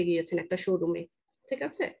পাঞ্জাবি কিনতে গিয়েছেন একটা শোরুমে, ঠিক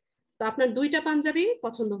আছে? তো আপনার দুইটা পাঞ্জাবি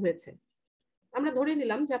পছন্দ হয়েছে। আমরা ধরে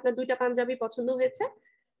নিলাম যে আপনার দুইটা পাঞ্জাবি পছন্দ হয়েছে।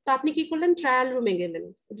 তো আপনি কি করলেন, ট্রায়াল রুমে গেলেন,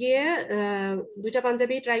 গিয়ে দুইটা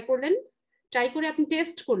পাঞ্জাবি ট্রাই করলেন। ট্রাই করে আপনি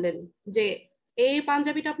টেস্ট করলেন যে এই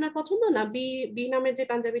পাঞ্জাবিটা আপনার পছন্দ না বি বি নামের যে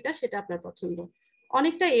পাঞ্জাবিটা সেটা আপনার পছন্দ।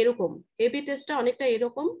 অনেকটা এরকম, এবি টেস্টটা অনেকটা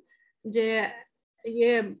এরকম যে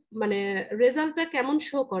ইয়ে মানে রেজাল্টটা কেমন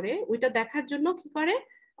শো করে ওইটা দেখার জন্য কি করে,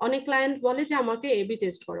 অনেক ক্লায়েন্ট বলে যে আমাকে এবি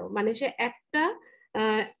টেস্ট করো। মানে সে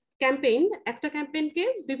ক্যাম্পেইন একটা ক্যাম্পেইনকে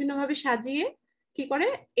বিভিন্নভাবে সাজিয়ে কি করে,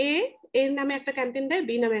 এ এর নামে একটা ক্যাম্পেইন দেয়,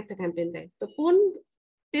 বি নামে একটা ক্যাম্পেইন দেয়। তো কোন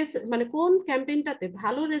টেস্ট মানে কোন ক্যাম্পেইনটাতে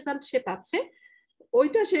ভালো রেজাল্ট সে পাচ্ছে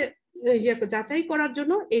ওইটা সে যাচাই করার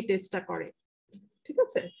জন্য এই টেস্টটা করে, ঠিক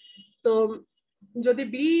আছে? তো যদি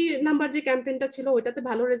বি নাম্বার যে ক্যাম্পেইনটা ছিল ওইটাতে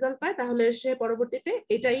ভালো রেজাল্ট পায় তাহলে সে পরবর্তীতে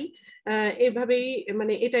এটাই এভাবেই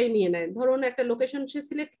মানে এটাই নিয়ে নেয়। ধরুন একটা লোকেশন সে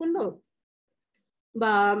সিলেক্ট করলো,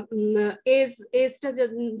 বা এজ এজটা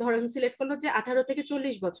ধরেন সিলেক্ট করলো যে 18 থেকে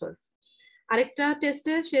 40 বছর। আরেকটা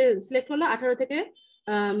টেস্টে সে সিলেক্ট করলো 18 থেকে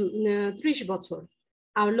 30 বছর।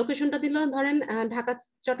 আর লোকেশনটা দিল ধরেন ঢাকা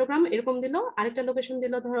চট্টগ্রাম এরকম দিল, আরেকটা লোকেশন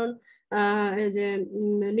দিল ধরুন এই যে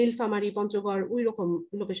নীলফামারী পঞ্চগড় ওই রকম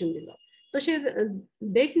লোকেশন দিল। তো সে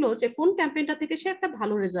দেখলো যে কোন ক্যাম্পেইনটা থেকে সে একটা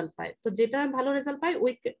ভালো রেজাল্ট পায়, তো যেটা ভালো রেজাল্ট পায়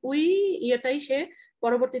ওই ওই ইয়েটাই সে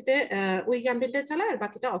পরবর্তীতে ওই ক্যাম্পেইনটা চালায় আর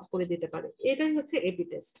বাকিটা অফ করে দিতে পারে। এটাই হচ্ছে এবি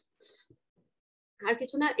টেস্ট, আর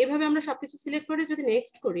কিছু না। এভাবে আমরা সবকিছু সিলেক্ট করে যদি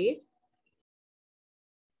নেক্সট করি,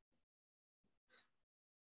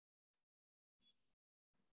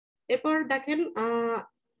 এরপর দেখেন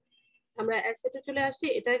আমরা অ্যাড সেটে চলে আসছি।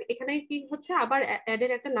 এটা এখানে কি হচ্ছে, আবার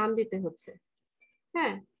অ্যাডের একটা নাম দিতে হচ্ছে।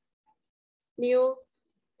 হ্যাঁ, নিউ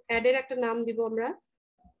অ্যাডের একটা নাম দিব আমরা,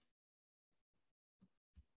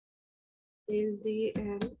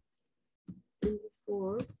 LDN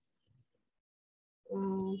 4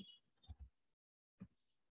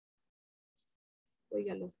 হয়ে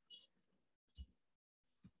গেল।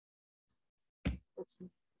 আচ্ছা,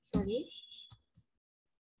 সরি,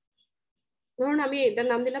 ধরুন আমি এটার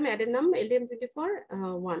নাম দিলাম, অ্যাডের নাম LDM24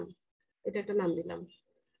 1, এটা একটা নাম দিলাম।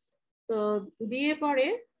 তো দিয়ে পরে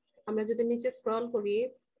আমরা যদি নিচে স্ক্রল করি,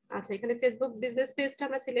 আচ্ছা এখানে ফেসবুক বিজনেস পেজটা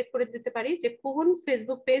আমরা সিলেক্ট করে দিতে পারি যে কোন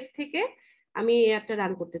ফেসবুক পেজ থেকে আমি একটা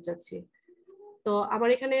রান করতে চাচ্ছি। তো আমার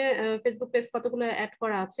এখানে ফেসবুক পেজ কতগুলো অ্যাড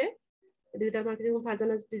করা আছে, ডিজিটাল মার্কেটিং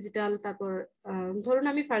ফারজানাস ডিজিটাল। তারপর ধরুন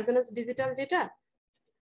আমি ফারজানাস ডিজিটাল যেটা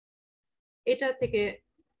এটা থেকে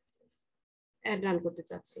অ্যাড রান করতে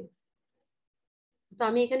চাচ্ছি। তো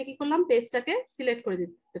আমি এখানে কি করলাম, পেজটাকে সিলেক্ট করে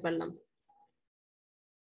দিতে পারলাম।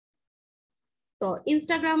 তো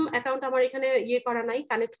ইনস্টাগ্রাম অ্যাকাউন্ট আমার এখানে ইয়ে করা নাই,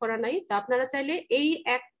 কানেক্ট করা নাই। তো আপনারা চাইলে এই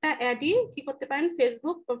একটা অ্যাডই কি করতে পারেন,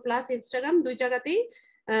 ফেসবুক প্লাস ইনস্টাগ্রাম দুই জায়গাতেই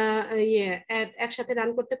ইয়ে অ্যাড একসাথে রান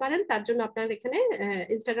করতে পারেন। তার জন্য আপনার এখানে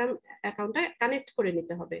ইনস্টাগ্রাম অ্যাকাউন্টটা কানেক্ট করে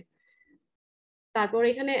নিতে হবে। তারপর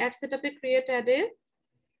এখানে অ্যাড সেটআপে ক্রিয়েট অ্যাডে,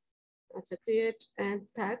 আচ্ছা ক্রিয়েট অ্যাড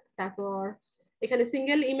থাক। তারপর এখানে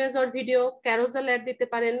single image or video ক্যারোজাল add দিতে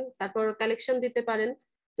পারেন, তারপর কালেকশন দিতে পারেন।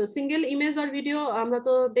 তো সিঙ্গেল ইমেজ অর ভিডিও আমরা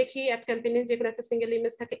তো দেখি অ্যাড ক্যাম্পেইনে যে কোনো একটা সিঙ্গেল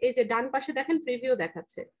ইমেজ থাকে, এই যে ডান পাশে দেখেন প্রিভিউ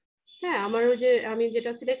দেখাচ্ছে। হ্যাঁ, আমার ওই যে আমি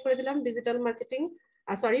যেটা সিলেক্ট করে দিলাম digital marketing,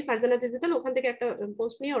 sorry Farzana digital, ওখান থেকে একটা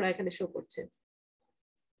পোস্ট নিয়ে ওরা এখানে শো করছে।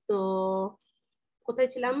 তো কোথায়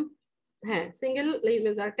ছিলাম, হ্যাঁ সিঙ্গেল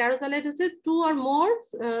ইমেজ। আর ক্যারোসেল হচ্ছে two or more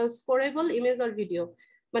স্কোরেবল image or video,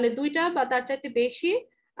 মানে দুইটা বা তার চাইতে বেশি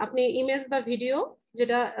আপনি ইমেজ বা ভিডিও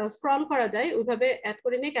যেটা স্ক্রল করা যায় ওইভাবে অ্যাড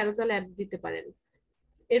করে নিয়ে ক্যারোসেল অ্যাড দিতে পারেন।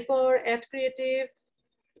 এরপর অ্যাড ক্রিয়েটিভ,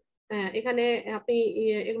 এখানে আপনি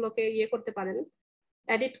এগুলোকে ইয়ে করতে পারেন,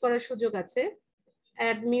 এডিট করার সুযোগ আছে।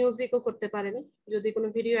 অ্যাড মিউজিকও করতে পারেন, যদি কোনো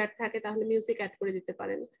ভিডিও অ্যাড থাকে তাহলে মিউজিক অ্যাড করে দিতে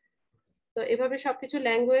পারেন। তো এভাবে সবকিছু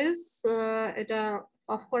ল্যাঙ্গুয়েজ এটা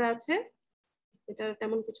অফ করা আছে। এটা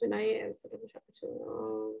তেমন কিছু নাই, সবকিছু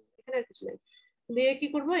এখানে আর কিছু নাই। দিয়ে কি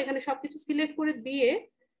করব, এখানে সবকিছু সিলেক্ট করে দিয়ে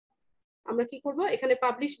আমরা কি করব, এখানে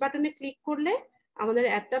পাবলিশ বাটনে ক্লিক করলে আমাদের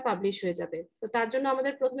অ্যাডটা পাবলিশ হয়ে যাবে। তো তার জন্য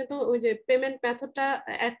আমাদের প্রথমে তো ওই যে পেমেন্ট মেথডটা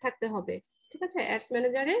অ্যাড থাকতে হবে, ঠিক আছে? অ্যাডস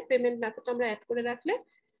ম্যানেজারে পেমেন্ট মেথডটা আমরা অ্যাড করে রাখলে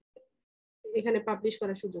এখানে পাবলিশ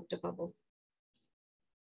করার সুযোগটা পাবো।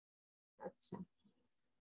 আচ্ছা,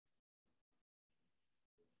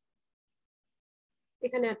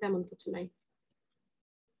 এখানে আর তেমন কিছু নাই।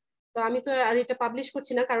 তো আমি তো আর এটা পাবলিশ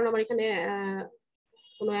করছি না কারণ আমার এখানে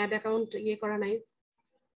কোনো অ্যাড অ্যাকাউন্ট ইয়ে করা নাই।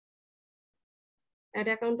 অ্যাড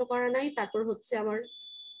অ্যাকাউন্টও করা নাই, তারপর হচ্ছে আমার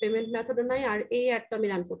পেমেন্ট মেথডও নাই, আর এই অ্যাডটা আমি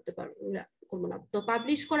রান করতে পারবো করবো না। তো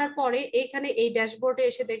পাবলিশ করার পরে এইখানে এই ড্যাশবোর্ডে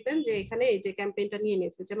এসে দেখবেন যে এখানে এই যে ক্যাম্পেইনটা নিয়ে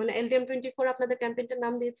নিয়েছে, যেমন LDM24 আপনাদের ক্যাম্পেইনটার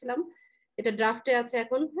নাম দিয়েছিলাম, এটা ড্রাফটে আছে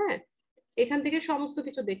এখন। হ্যাঁ, এখান থেকে সমস্ত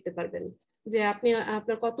কিছু দেখতে পারবেন যে আপনি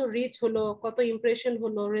আপনার কত রিচ হলো, কত ইমপ্রেশন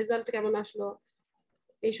হলো, রেজাল্ট কেমন আসলো,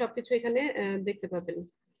 এই সব কিছু এখানে দেখতে পাবেন।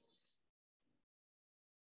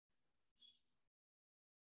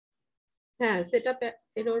 হ্যাঁ, সেটা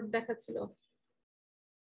এরর দেখাচ্ছিল।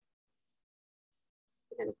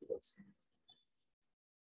 এখানে কি বলছে,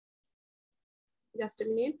 জাস্ট এ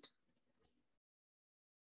মিনিট।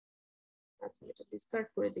 আচ্ছা, এটা ডিসকার্ড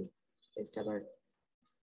করে দিই, পেজটা আবার।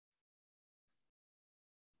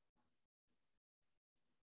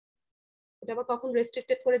 এটা আবার কখন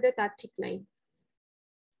রেস্ট্রিক্টেড করে দেয় তার ঠিক নাই।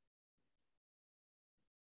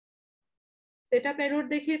 সেটা এরর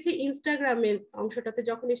দেখিয়েছি ইনস্টাগ্রামের অংশটাতে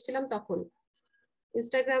যখন এসেছিলাম তখন।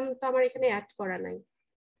 ইনস্টাগ্রাম তো আমার এখানে অ্যাড করা নাই।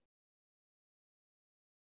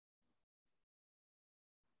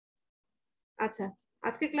 আচ্ছা,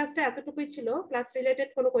 আজকে ক্লাসটা এতটুকুই ছিল। ক্লাস রিলেটেড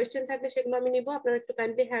কোনো কোয়েশ্চেন থাকলে সেগুলো আমি নিব, আপনারা একটু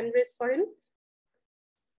কাইন্ডলি হ্যান্ড রেজ করেন।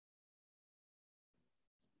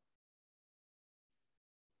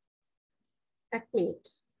 1 মিনিট।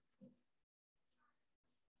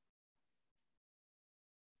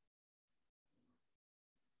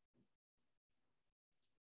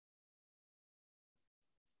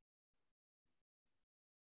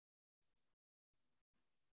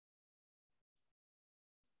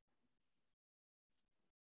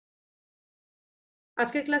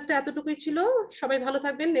 আজকের ক্লাসটা এতটুকুই ছিল। সবাই ভালো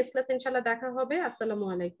থাকবেন, নেক্সট ক্লাস ইনশাল্লাহ দেখা হবে। আসসালামু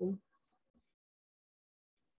আলাইকুম।